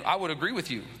I would agree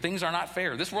with you. Things are not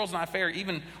fair. This world's not fair.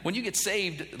 Even when you get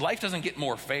saved, life doesn't get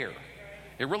more fair.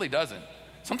 It really doesn't.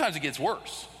 Sometimes it gets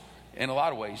worse in a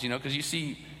lot of ways, because you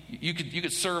see, you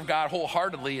could serve God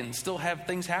wholeheartedly and still have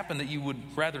things happen that you would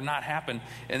rather not happen.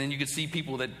 And then you could see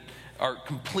people that are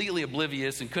completely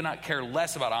oblivious and could not care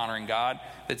less about honoring God,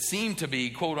 that seem to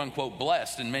be, quote unquote,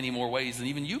 blessed in many more ways than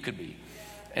even you could be.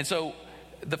 And so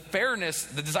the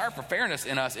desire for fairness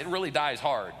in us, it really dies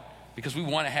hard, because we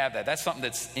want to have that. That's something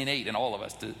that's innate in all of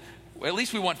us. At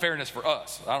least we want fairness for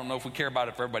us. I don't know if we care about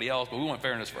it for everybody else, but we want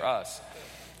fairness for us.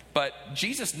 But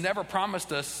Jesus never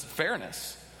promised us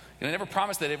fairness. He never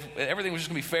promised that everything was just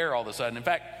going to be fair all of a sudden. In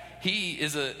fact,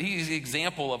 he's the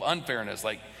example of unfairness.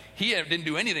 Like, he didn't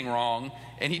do anything wrong,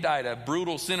 and he died a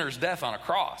brutal sinner's death on a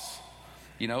cross.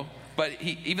 But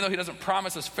even though he doesn't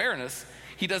promise us fairness,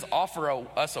 he does offer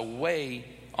us a way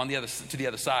to the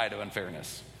other side of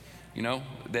unfairness.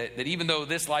 That even though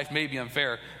this life may be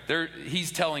unfair,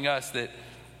 he's telling us that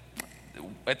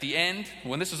at the end,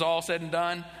 when this is all said and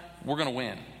done, we're going to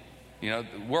win.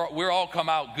 We're all come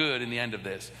out good in the end of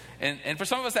this. And for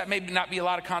some of us, that may not be a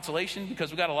lot of consolation, because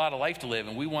we've got a lot of life to live,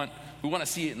 and we want to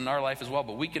see it in our life as well.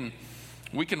 But we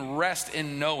can rest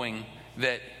in knowing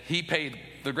that he paid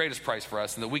the greatest price for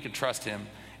us, and that we can trust him,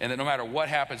 and that no matter what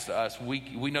happens to us,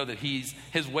 we know that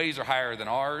his ways are higher than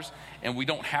ours, and we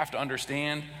don't have to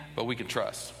understand, but we can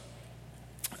trust.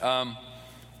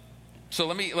 So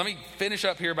let me finish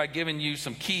up here by giving you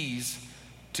some keys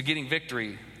to getting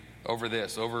victory over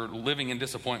living in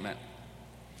disappointment.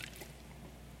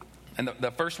 And the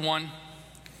first one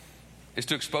is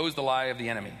to expose the lie of the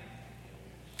enemy.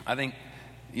 I think,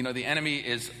 the enemy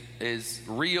is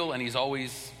real, and he is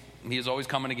always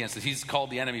coming against us. He's called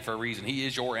the enemy for a reason. He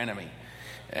is your enemy.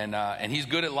 And he's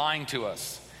good at lying to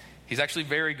us. He's actually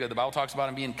very good. The Bible talks about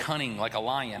him being cunning like a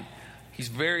lion. He's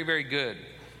very, very good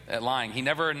at lying. He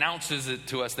never announces it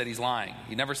to us that he's lying.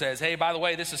 He never says, hey, by the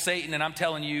way, this is Satan, and I'm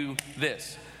telling you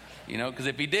this. Because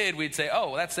if he did, we'd say, oh,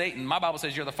 well, that's Satan. My Bible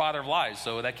says you're the father of lies,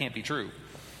 so that can't be true.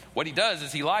 What he does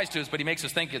is he lies to us, but he makes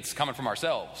us think it's coming from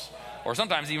ourselves, or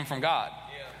sometimes even from God.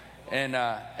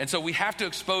 And so we have to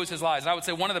expose his lies. And I would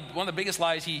say one of the biggest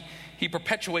lies he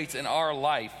perpetuates in our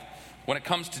life when it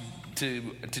comes to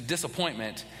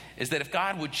disappointment is that if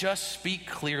God would just speak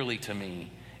clearly to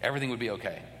me, everything would be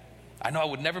okay. I know I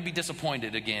would never be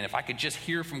disappointed again if I could just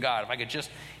hear from God, if I could just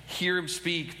hear him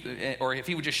speak, or if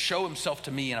he would just show himself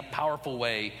to me in a powerful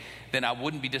way, then I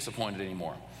wouldn't be disappointed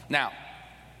anymore. Now,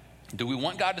 do we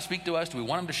want God to speak to us? Do we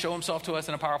want him to show himself to us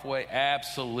in a powerful way?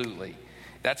 Absolutely.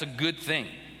 That's a good thing.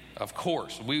 Of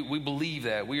course, we believe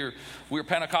that. We're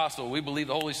Pentecostal. We believe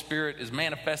the Holy Spirit is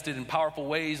manifested in powerful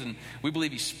ways, and we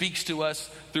believe he speaks to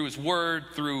us through his word,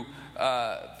 through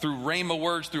rhema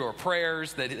words, through our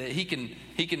prayers, that he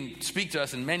can speak to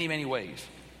us in many, many ways.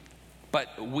 But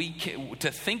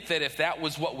to think that if that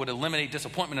was what would eliminate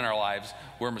disappointment in our lives,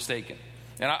 we're mistaken.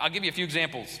 And I'll give you a few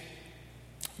examples.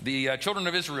 The children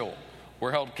of Israel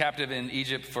were held captive in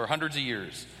Egypt for hundreds of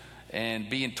years, and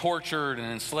being tortured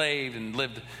and enslaved, and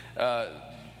lived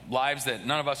lives that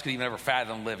none of us could even ever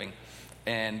fathom living.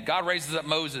 And God raises up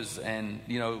Moses and,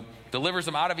 delivers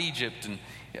them out of Egypt. And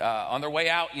on their way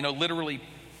out, literally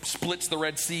splits the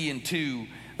Red Sea in two.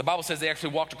 The Bible says they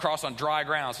actually walked across on dry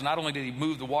ground. So not only did he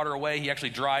move the water away, he actually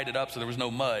dried it up so there was no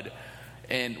mud.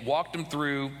 And walked them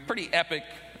through. Pretty epic,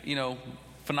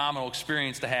 phenomenal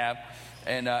experience to have.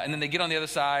 And then they get on the other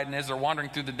side, and as they're wandering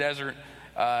through the desert,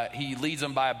 he leads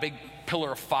them by a big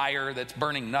pillar of fire that's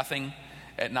burning nothing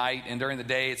at night, and during the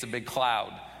day it's a big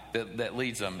cloud that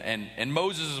leads them. And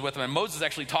Moses is with them, and Moses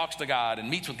actually talks to God and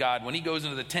meets with God. When he goes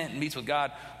into the tent and meets with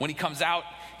God, when he comes out,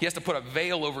 he has to put a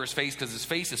veil over his face because his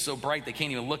face is so bright they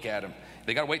can't even look at him.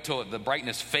 They got to wait till the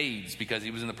brightness fades because he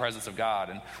was in the presence of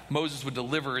God. And Moses would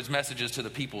deliver his messages to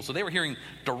the people. So they were hearing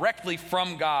directly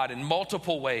from God in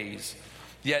multiple ways,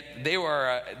 yet they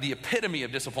were the epitome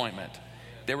of disappointment.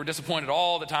 They were disappointed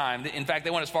all the time. In fact, they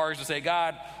went as far as to say,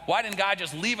 God, why didn't God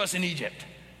just leave us in Egypt?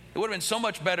 It would have been so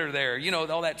much better there. You know,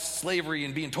 all that slavery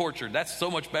and being tortured, that's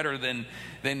so much better than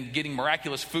getting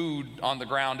miraculous food on the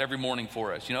ground every morning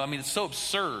for us. You know, I mean, it's so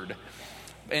absurd.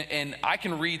 And I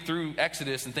can read through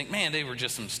Exodus and think, man, they were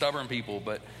just some stubborn people.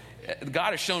 But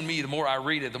God has shown me, the more I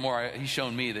read it, the more he's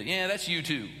shown me that, yeah, that's you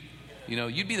too. You know,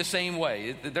 you'd be the same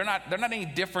way. They're not any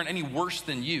different, any worse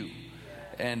than you.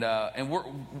 And we're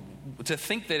to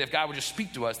think that if God would just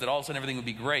speak to us, that all of a sudden everything would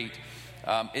be great,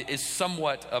 is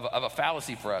somewhat of a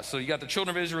fallacy for us. So you got the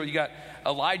children of Israel. You got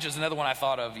Elijah's another one I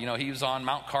thought of. You know, he was on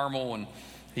Mount Carmel, and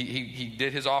he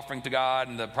did his offering to God,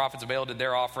 and the prophets of Baal did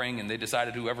their offering, and they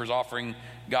decided whoever's offering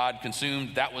God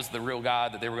consumed, that was the real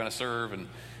God that they were going to serve.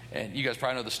 And you guys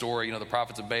probably know the story. You know, the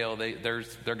prophets of Baal,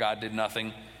 their God did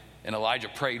nothing. And Elijah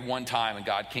prayed one time, and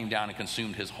God came down and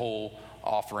consumed his whole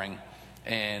offering.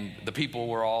 And the people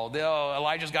were all, oh,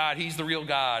 Elijah's God, he's the real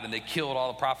God. And they killed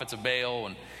all the prophets of Baal.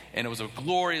 And it was a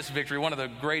glorious victory, one of the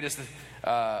greatest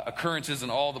occurrences in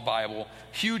all the Bible.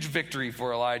 Huge victory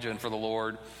for Elijah and for the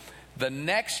Lord. The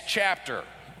next chapter,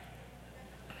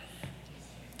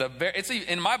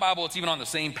 in my Bible, it's even on the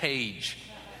same page.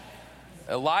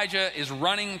 Elijah is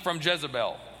running from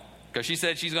Jezebel because she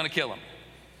said she's going to kill him.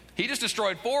 He just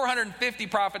destroyed 450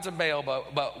 prophets of Baal,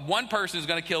 but one person is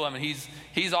going to kill him, and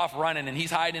he's off running, and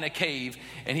he's hiding in a cave,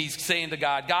 and he's saying to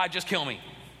God, God, just kill me.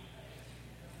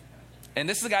 And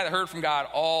this is a guy that heard from God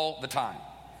all the time,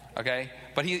 okay?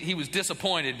 But he was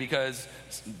disappointed because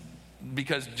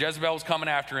Jezebel was coming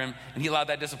after him, and he allowed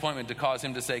that disappointment to cause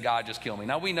him to say, God, just kill me.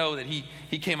 Now, we know that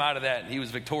he came out of that, and he was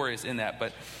victorious in that,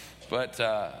 but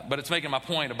it's making my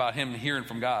point about him hearing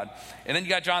from God. And then you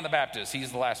got John the Baptist.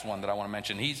 He's the last one that I want to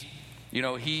mention.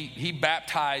 He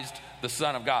baptized the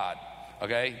Son of God,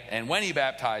 okay? And when he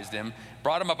baptized him,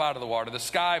 brought him up out of the water, the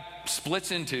sky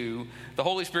splits in two, the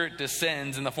Holy Spirit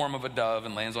descends in the form of a dove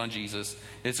and lands on Jesus.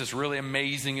 It's this really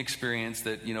amazing experience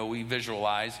that, we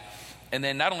visualize. And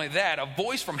then not only that, a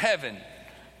voice from heaven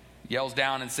yells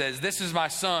down and says, this is my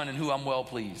son in whom I'm well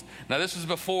pleased. Now, this was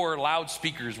before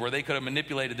loudspeakers where they could have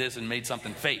manipulated this and made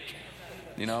something fake,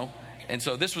 And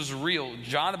so this was real.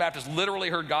 John the Baptist literally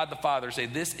heard God the Father say,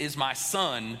 this is my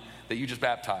son that you just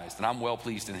baptized, and I'm well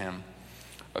pleased in him.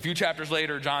 A few chapters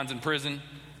later, John's in prison,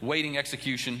 waiting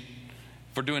execution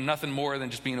for doing nothing more than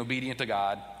just being obedient to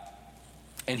God.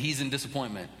 And he's in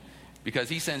disappointment because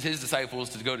he sends his disciples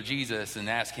to go to Jesus and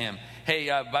ask him, hey,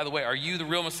 by the way, are you the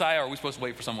real Messiah, or are we supposed to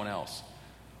wait for someone else?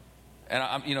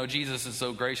 And, Jesus is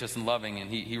so gracious and loving, and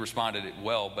he responded it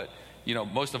well. But,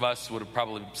 most of us would have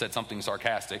probably said something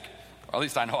sarcastic, or at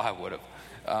least I know I would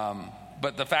have.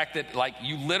 But the fact that,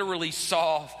 you literally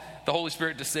saw the Holy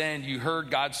Spirit descend, you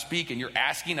heard God speak, and you're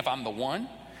asking if I'm the one,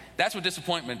 that's what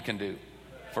disappointment can do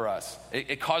for us.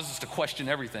 It causes us to question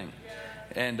everything.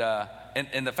 And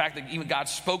the fact that even God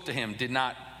spoke to him did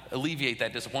not alleviate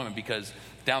that disappointment, because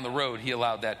down the road he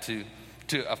allowed that to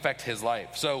affect his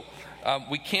life. So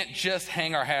we can't just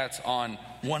hang our hats on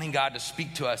wanting God to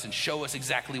speak to us and show us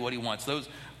exactly what he wants.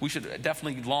 We should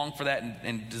definitely long for that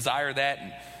and desire that.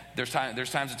 And there's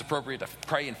times it's appropriate to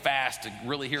pray and fast to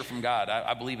really hear from God.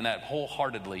 I believe in that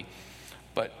wholeheartedly.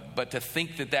 But to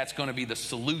think that that's going to be the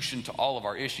solution to all of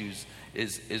our issues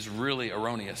is really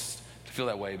erroneous to feel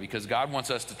that way, because God wants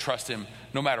us to trust him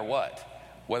no matter what.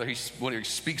 Whether he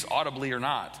speaks audibly or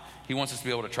not, he wants us to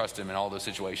be able to trust him in all those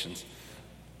situations.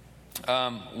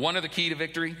 One of the key to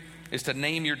victory is to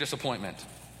name your disappointment.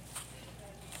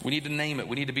 We need to name it.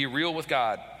 We need to be real with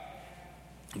God.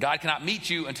 God cannot meet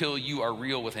you until you are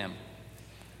real with him.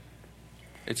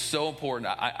 It's so important.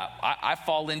 I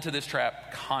fall into this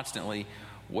trap constantly,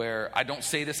 where I don't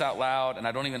say this out loud, and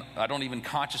I don't even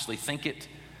consciously think it.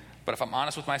 But if I'm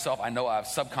honest with myself, I know I've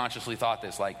subconsciously thought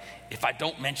this, if I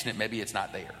don't mention it, maybe it's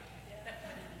not there.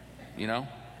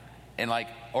 And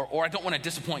or I don't want to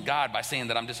disappoint God by saying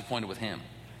that I'm disappointed with him,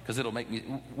 because it'll make me,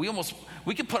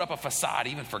 we can put up a facade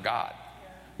even for God,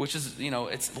 which is,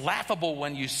 it's laughable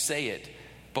when you say it,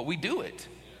 but we do it.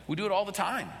 We do it all the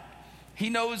time. He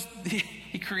knows,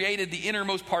 he created the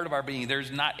innermost part of our being.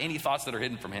 There's not any thoughts that are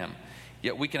hidden from him.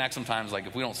 Yet we can act sometimes like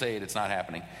if we don't say it, it's not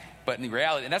happening. But in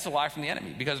reality, and that's a lie from the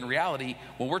enemy, because in reality,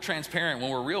 when we're transparent,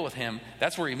 when we're real with him,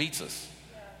 that's where he meets us.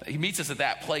 He meets us at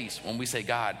that place when we say,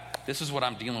 God, this is what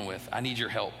I'm dealing with. I need your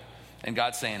help. And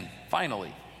God's saying,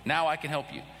 finally, now I can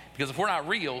help you. Because if we're not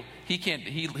real,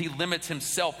 he limits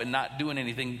himself in not doing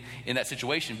anything in that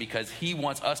situation, because he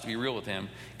wants us to be real with him,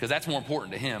 because that's more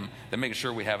important to him than making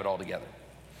sure we have it all together.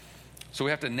 So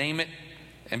we have to name it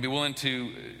and be willing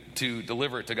to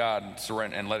deliver it to God and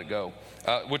surrender and let it go.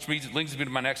 Which links me to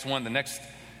my next one. The next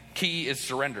key is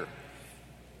surrender.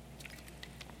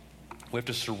 We have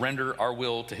to surrender our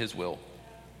will to his will.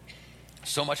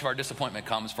 So much of our disappointment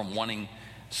comes from wanting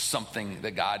something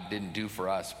that God didn't do for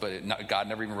us, but God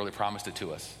never even really promised it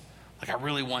to us. Like, I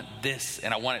really want this,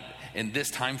 and I want it in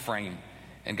this time frame.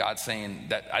 And God's saying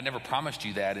that I never promised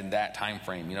you that in that time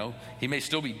frame. You know, he may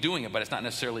still be doing it, but it's not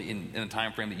necessarily in the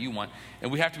time frame that you want.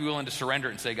 And we have to be willing to surrender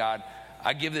and say, God,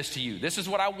 I give this to you. This is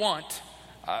what I want.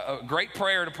 A great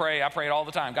prayer to pray. I pray it all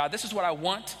the time. God, this is what I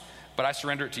want, but I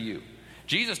surrender it to you.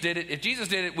 Jesus did it. If Jesus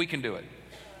did it, we can do it.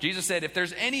 Jesus said, if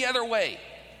there's any other way,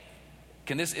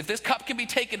 if this cup can be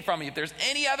taken from me, if there's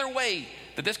any other way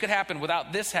that this could happen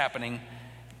without this happening,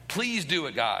 please do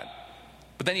it, God.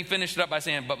 But then he finished it up by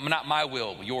saying, but not my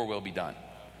will, your will be done.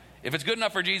 If it's good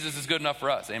enough for Jesus, it's good enough for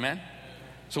us. Amen?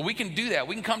 So we can do that.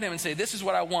 We can come to him and say, this is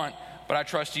what I want, but I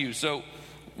trust you. So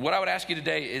what I would ask you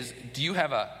today is, do you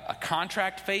have a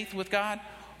contract faith with God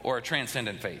or a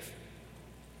transcendent faith?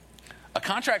 A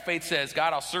contract faith says,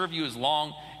 God, I'll serve you as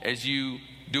long as you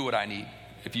do what I need.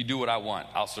 If you do what I want,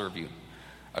 I'll serve you.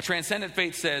 A transcendent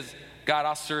faith says, God,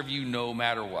 I'll serve you no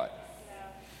matter what.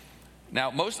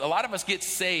 Now, a lot of us get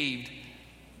saved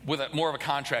with more of a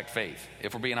contract faith,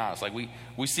 if we're being honest. Like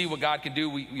we see what God can do.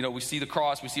 We see the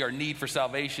cross. We see our need for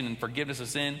salvation and forgiveness of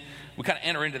sin. We kind of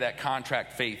enter into that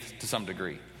contract faith to some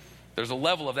degree. There's a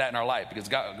level of that in our life, because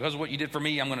God, because of what you did for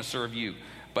me, I'm going to serve you.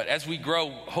 But as we grow,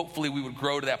 hopefully we would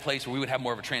grow to that place where we would have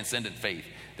more of a transcendent faith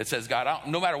that says, God,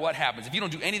 no matter what happens, if you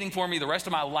don't do anything for me the rest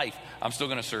of my life, I'm still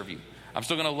going to serve you. I'm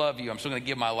still going to love you. I'm still going to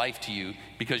give my life to you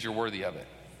because you're worthy of it.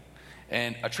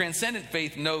 And a transcendent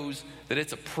faith knows that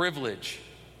it's a privilege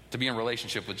to be in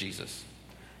relationship with Jesus.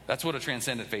 That's what a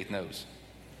transcendent faith knows.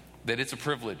 That it's a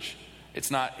privilege.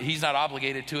 He's not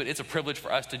obligated to it. It's a privilege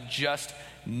for us to just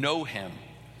know him.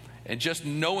 And just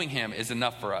knowing him is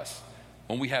enough for us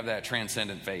when we have that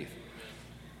transcendent faith.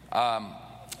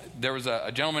 There was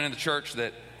a gentleman in the church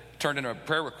that turned in a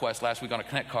prayer request last week on a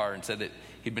Connect card and said that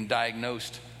he'd been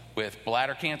diagnosed with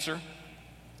bladder cancer,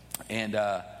 and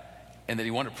that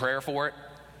he wanted prayer for it.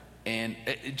 And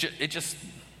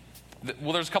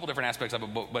there's a couple different aspects of it,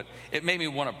 but it made me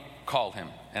want to call him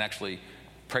and actually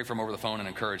pray for him over the phone and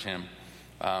encourage him,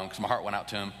 because my heart went out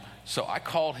to him. So I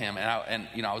called him,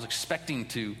 and I was expecting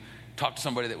to talk to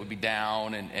somebody that would be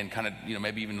down and kind of,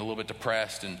 maybe even a little bit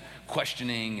depressed and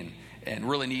questioning and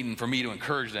really needing for me to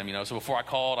encourage them, So before I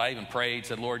called, I even prayed,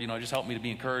 said, Lord, just help me to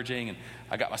be encouraging. And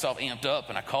I got myself amped up,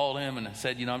 and I called him and I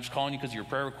said, I'm just calling you because of your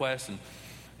prayer request.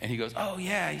 And he goes, oh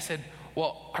yeah. He said,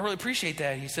 well, I really appreciate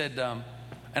that. He said,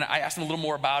 and I asked him a little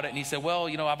more about it, and he said, well,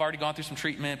 I've already gone through some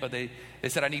treatment, but they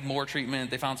said I need more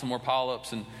treatment. They found some more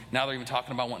polyps, and now they're even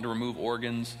talking about wanting to remove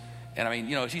organs. And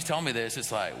as he's telling me this,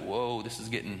 it's like, whoa, this is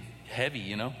getting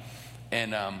heavy,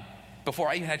 And before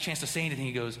I even had a chance to say anything,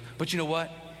 he goes, but you know what?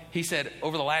 He said,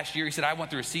 over the last year, he said, I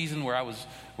went through a season where I was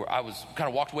kind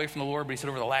of walked away from the Lord, but he said,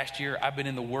 over the last year, I've been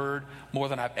in the Word more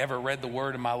than I've ever read the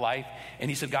Word in my life. And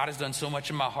he said, God has done so much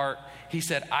in my heart. He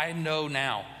said, I know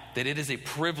now that it is a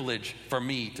privilege for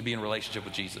me to be in relationship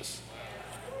with Jesus.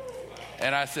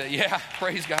 And I said, yeah,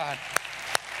 praise God.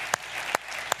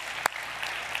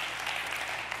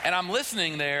 And I'm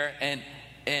listening there, and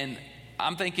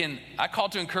I'm thinking, I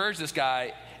called to encourage this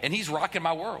guy, and he's rocking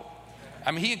my world.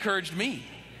 He encouraged me.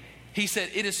 He said,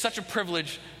 it is such a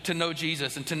privilege to know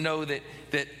Jesus and to know that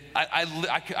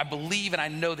I believe and I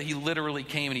know that he literally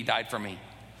came and he died for me.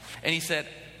 And he said,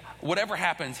 whatever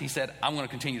happens, he said, I'm going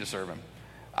to continue to serve him.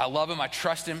 I love him. I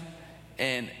trust him.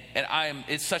 And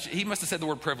he must have said the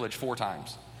word privilege 4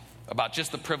 times about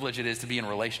just the privilege it is to be in a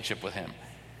relationship with him.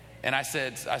 And I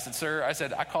said, sir,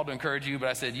 I called to encourage you, but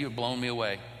I said, you have blown me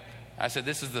away. I said,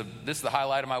 this is the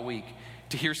highlight of my week,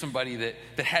 to hear somebody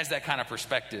that has that kind of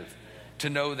perspective, to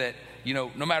know that,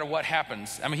 no matter what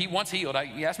happens. He wants healed.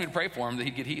 He asked me to pray for him that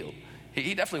he'd get healed.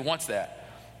 He definitely wants that.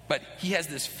 But he has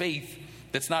this faith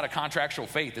that's not a contractual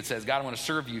faith that says, God, I want to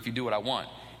serve you if you do what I want.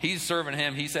 He's serving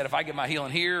him. He said, if I get my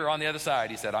healing here or on the other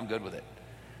side, he said, I'm good with it.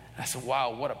 And I said,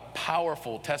 wow, what a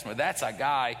powerful testimony. That's a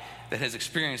guy that has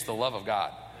experienced the love of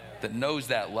God, that knows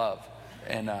that love.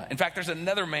 And in fact, there's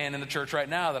another man in the church right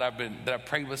now that I've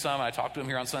prayed with some. I talk to him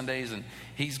here on Sundays, and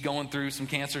he's going through some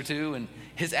cancer too. And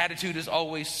his attitude is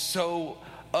always so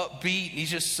upbeat. He's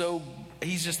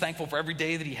just thankful for every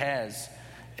day that he has.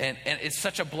 And it's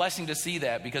such a blessing to see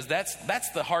that, because that's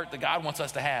the heart that God wants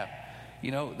us to have.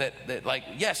 You know, that like,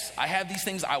 yes, I have these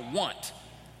things I want,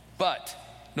 but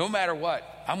no matter what,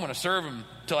 I'm going to serve him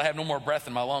till I have no more breath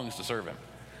in my lungs to serve him.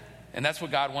 And that's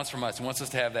what God wants from us. He wants us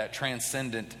to have that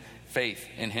transcendent faith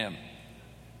in him.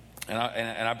 And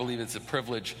I believe it's a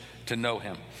privilege to know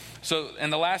him. So,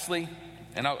 and lastly,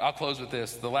 and I'll close with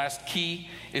this, the last key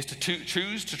is to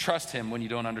choose to trust him when you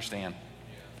don't understand.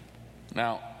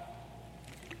 Now,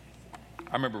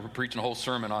 I remember preaching a whole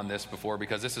sermon on this before,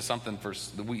 because this is something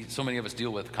so many of us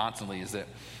deal with constantly, is that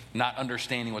not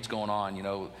understanding what's going on. You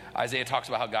know, Isaiah talks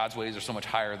about how God's ways are so much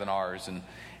higher than ours, and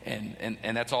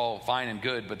that's all fine and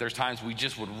good, but there's times we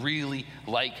just would really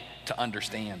like to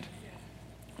understand.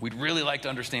 We'd really like to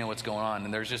understand what's going on,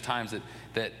 and there's just times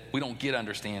that we don't get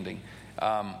understanding.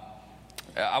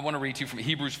 I want to read to you from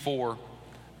Hebrews 4,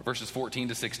 verses 14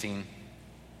 to 16,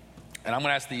 and I'm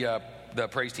going to ask the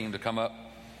praise team to come up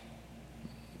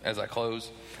as I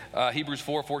close. Hebrews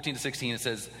 4, 14 to 16, it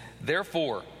says,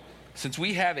 "Therefore, since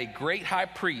we have a great high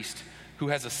priest who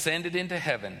has ascended into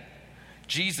heaven,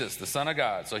 Jesus, the Son of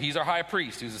God," so he's our high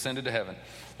priest who's ascended to heaven,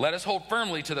 "let us hold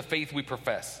firmly to the faith we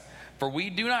profess. For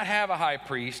we do not have a high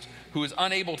priest who is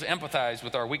unable to empathize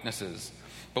with our weaknesses,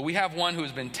 but we have one who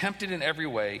has been tempted in every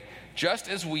way, just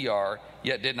as we are,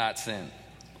 yet did not sin.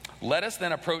 Let us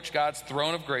then approach God's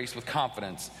throne of grace with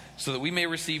confidence, so that we may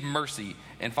receive mercy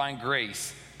and find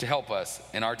grace to help us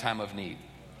in our time of need."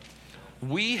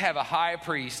 We have a high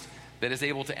priest that is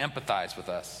able to empathize with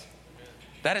us.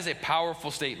 That is a powerful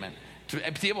statement. To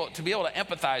be able to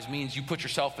empathize means you put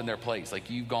yourself in their place, like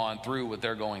you've gone through what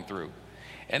they're going through.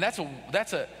 And that's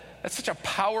such a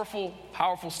powerful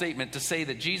statement, to say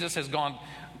that Jesus has gone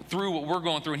through what we're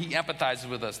going through and he empathizes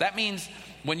with us. That means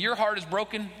when your heart is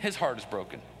broken, his heart is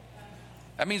broken.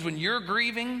 That means when you're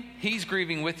grieving, he's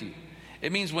grieving with you.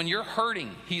 It means when you're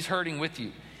hurting, he's hurting with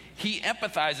you. He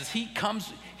empathizes.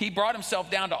 He brought himself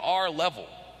down to our level.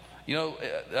 You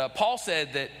know, Paul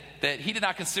said that he did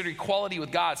not consider equality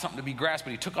with God something to be grasped,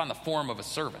 but he took on the form of a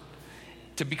servant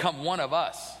to become one of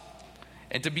us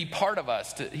and to be part of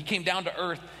us. He came down to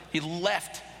earth. He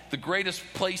left the greatest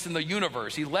place in the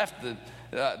universe. He left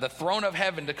the throne of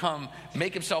heaven to come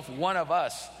make himself one of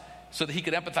us, so that he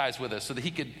could empathize with us, so that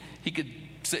he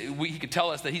could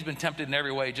tell us that he's been tempted in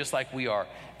every way just like we are,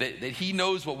 that he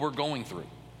knows what we're going through.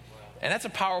 And that's a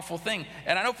powerful thing.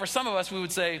 And I know for some of us, we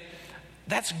would say,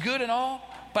 that's good and all,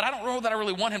 but I don't know that I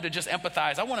really want him to just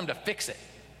empathize. I want him to fix it.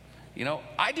 You know,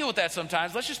 I deal with that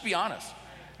sometimes. Let's just be honest.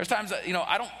 There's times that, you know,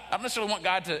 I don't necessarily want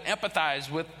God to empathize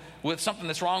with something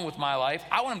that's wrong with my life.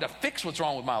 I want him to fix what's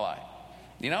wrong with my life.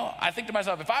 You know, I think to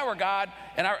myself, if I were God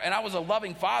and I was a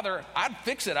loving father, I'd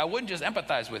fix it. I wouldn't just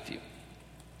empathize with you.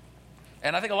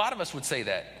 And I think a lot of us would say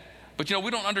that. But, you know,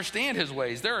 we don't understand his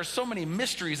ways. There are so many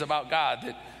mysteries about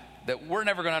God that we're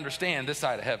never going to understand this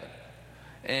side of heaven.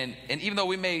 And even though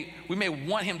we may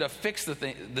want him to fix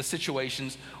the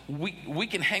situations, we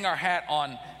can hang our hat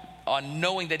on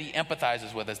knowing that he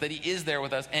empathizes with us, that he is there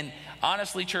with us. And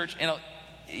honestly, church,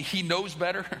 he knows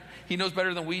better. He knows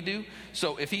better than we do.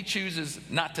 So if he chooses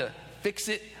not to fix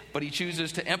it, but he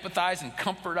chooses to empathize and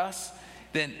comfort us,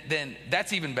 then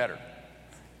that's even better.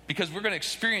 Because we're going to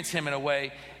experience him in a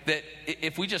way that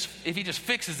if he just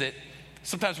fixes it,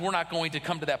 sometimes we're not going to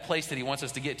come to that place that he wants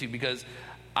us to get to. Because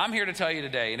I'm here to tell you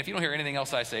today, and if you don't hear anything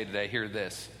else I say today, hear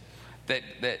this, that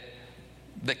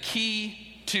the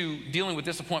key to dealing with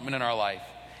disappointment in our life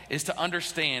is to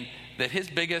understand that his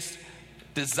biggest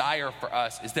desire for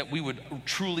us is that we would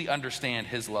truly understand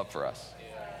his love for us.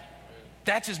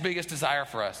 That's his biggest desire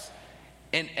for us.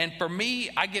 And for me,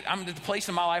 I'm at the place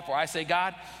in my life where I say,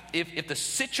 God, if the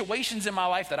situations in my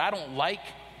life that I don't like,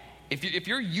 if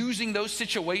you're using those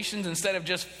situations instead of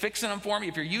just fixing them for me,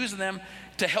 if you're using them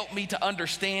to help me to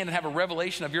understand and have a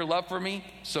revelation of your love for me,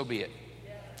 so be it.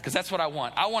 Because that's what I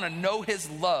want. I want to know his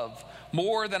love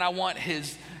more than I want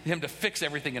him to fix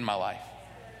everything in my life.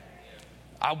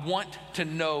 I want to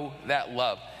know that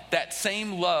love. That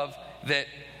same love that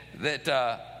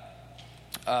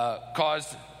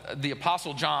caused the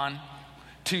Apostle John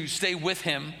to stay with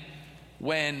him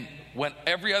when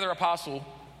every other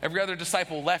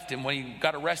disciple left him, when he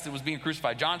got arrested, was being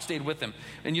crucified. John stayed with him.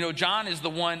 And you know, John is the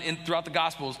one throughout the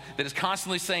Gospels that is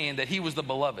constantly saying that he was the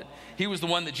beloved. He was the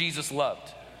one that Jesus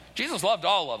loved. Jesus loved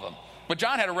all of them, but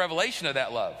John had a revelation of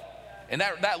that love. And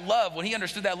that love, when he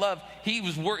understood that love, he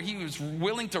was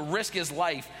willing to risk his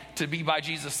life to be by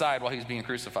Jesus' side while he was being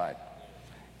crucified.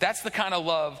 That's the kind of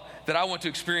love that I want to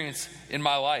experience in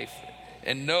my life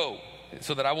and know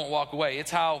so that I won't walk away.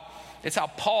 It's how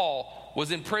Paul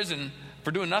was in prison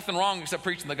for doing nothing wrong except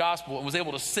preaching the gospel and was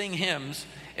able to sing hymns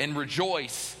and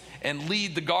rejoice and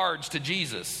lead the guards to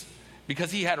Jesus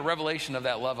because he had a revelation of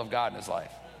that love of God in his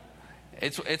life.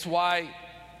 It's why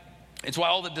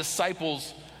all the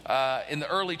disciples in the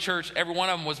early church, every one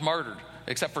of them was martyred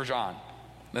except for John.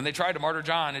 Then they tried to martyr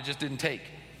John, it just didn't take.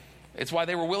 It's why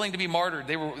they were willing to be martyred.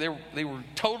 They were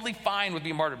totally fine with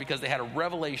being martyred because they had a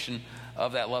revelation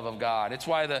of that love of God. It's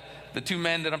why the two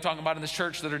men that I'm talking about in this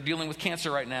church that are dealing with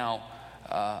cancer right now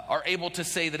are able to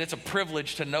say that it's a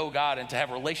privilege to know God and to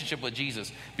have a relationship with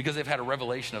Jesus because they've had a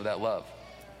revelation of that love.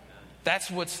 That's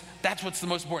what's the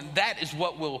most important. That is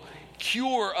what will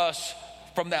cure us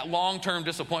from that long-term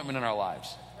disappointment in our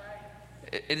lives.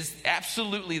 It is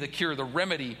absolutely the cure, the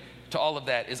remedy to all of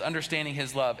that is understanding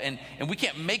his love. And we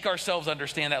can't make ourselves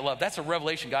understand that love. That's a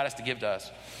revelation God has to give to us.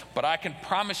 But I can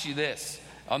promise you this,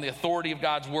 on the authority of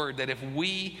God's word, that if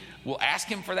we will ask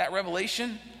him for that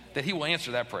revelation, that he will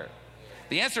answer that prayer.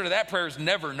 The answer to that prayer is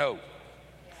never no.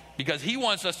 Because he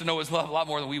wants us to know his love a lot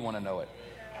more than we want to know it.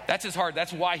 That's his heart.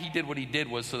 That's why he did what he did,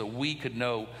 was so that we could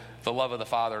know the love of the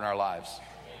Father in our lives.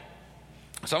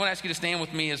 So I'm going to ask you to stand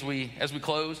with me as we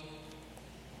close.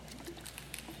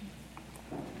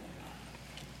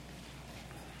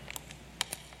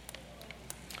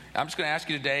 I'm just going to ask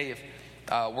you today, if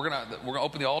we're going to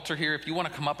open the altar here. If you want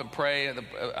to come up and pray, I'm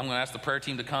going to ask the prayer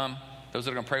team to come. Those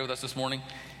that are going to pray with us this morning.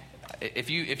 If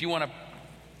you want to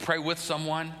pray with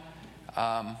someone,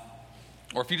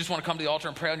 or if you just want to come to the altar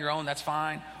and pray on your own, that's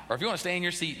fine. Or if you want to stay in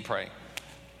your seat and pray,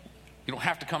 you don't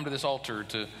have to come to this altar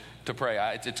to pray.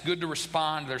 It's good to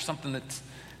respond. There's something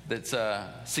that's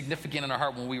significant in our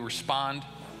heart when we respond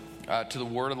to the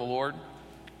word of the Lord.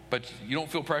 But you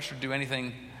don't feel pressure to do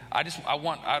anything.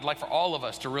 I'd like for all of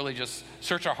us to really just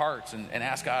search our hearts and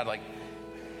ask God, like,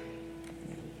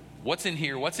 what's in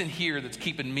here that's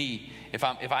keeping me, if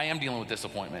I am dealing with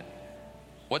disappointment,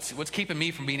 what's keeping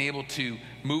me from being able to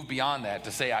move beyond that,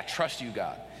 to say, I trust you,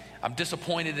 God. I'm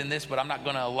disappointed in this, but I'm not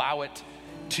going to allow it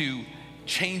to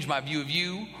change my view of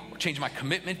you, or change my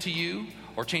commitment to you,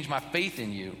 or change my faith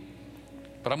in you.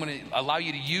 But I'm going to allow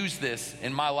you to use this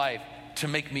in my life to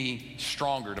make me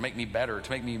stronger, to make me better,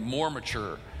 to make me more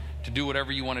mature, to do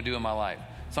whatever you want to do in my life.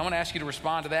 So I'm going to ask you to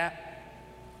respond to that.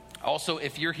 Also,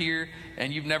 if you're here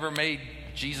and you've never made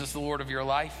Jesus the Lord of your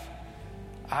life,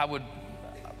 I would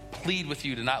plead with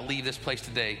you to not leave this place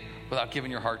today without giving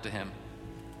your heart to him.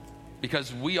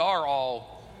 Because we are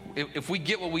all, if we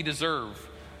get what we deserve,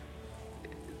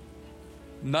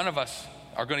 none of us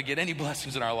are going to get any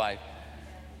blessings in our life.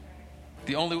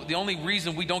 The only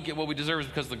reason we don't get what we deserve is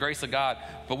because of the grace of God.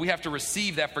 But we have to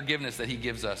receive that forgiveness that he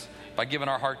gives us by giving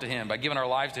our heart to him, by giving our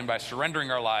lives to him, by surrendering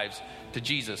our lives to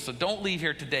Jesus. So don't leave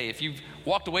here today. If you've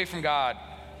walked away from God,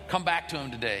 come back to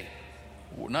him today.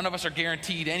 None of us are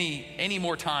guaranteed any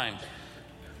more time.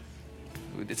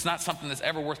 It's not something that's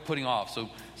ever worth putting off.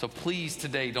 So please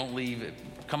today don't leave.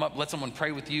 Come up, let someone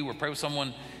pray with you, or pray with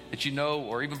someone that you know,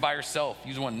 or even by yourself. You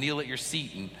just want to kneel at your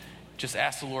seat and just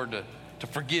ask the Lord to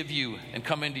forgive you and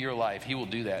come into your life. He will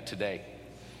do that today.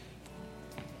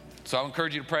 So I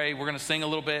encourage you to pray. We're going to sing a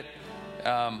little bit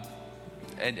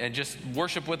and just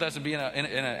worship with us and be in an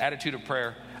attitude of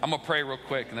prayer. I'm going to pray real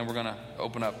quick and then we're going to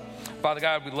open up. Father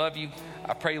God, we love you.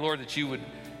 I pray, Lord, that you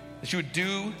would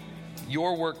do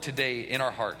your work today in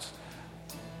our hearts.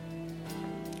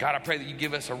 God, I pray that you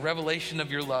give us a revelation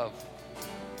of your love.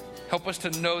 Help us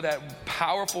to know that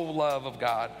powerful love of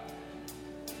God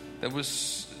that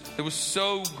was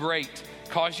so great,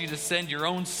 caused you to send your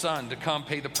own son to come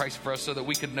pay the price for us so that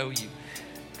we could know you.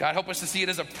 God, help us to see it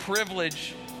as a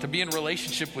privilege to be in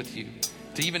relationship with you,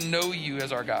 to even know you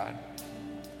as our God.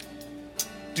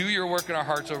 Do your work in our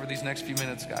hearts over these next few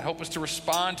minutes, God. Help us to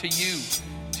respond to you,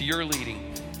 to your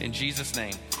leading. In Jesus'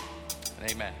 name,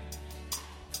 amen.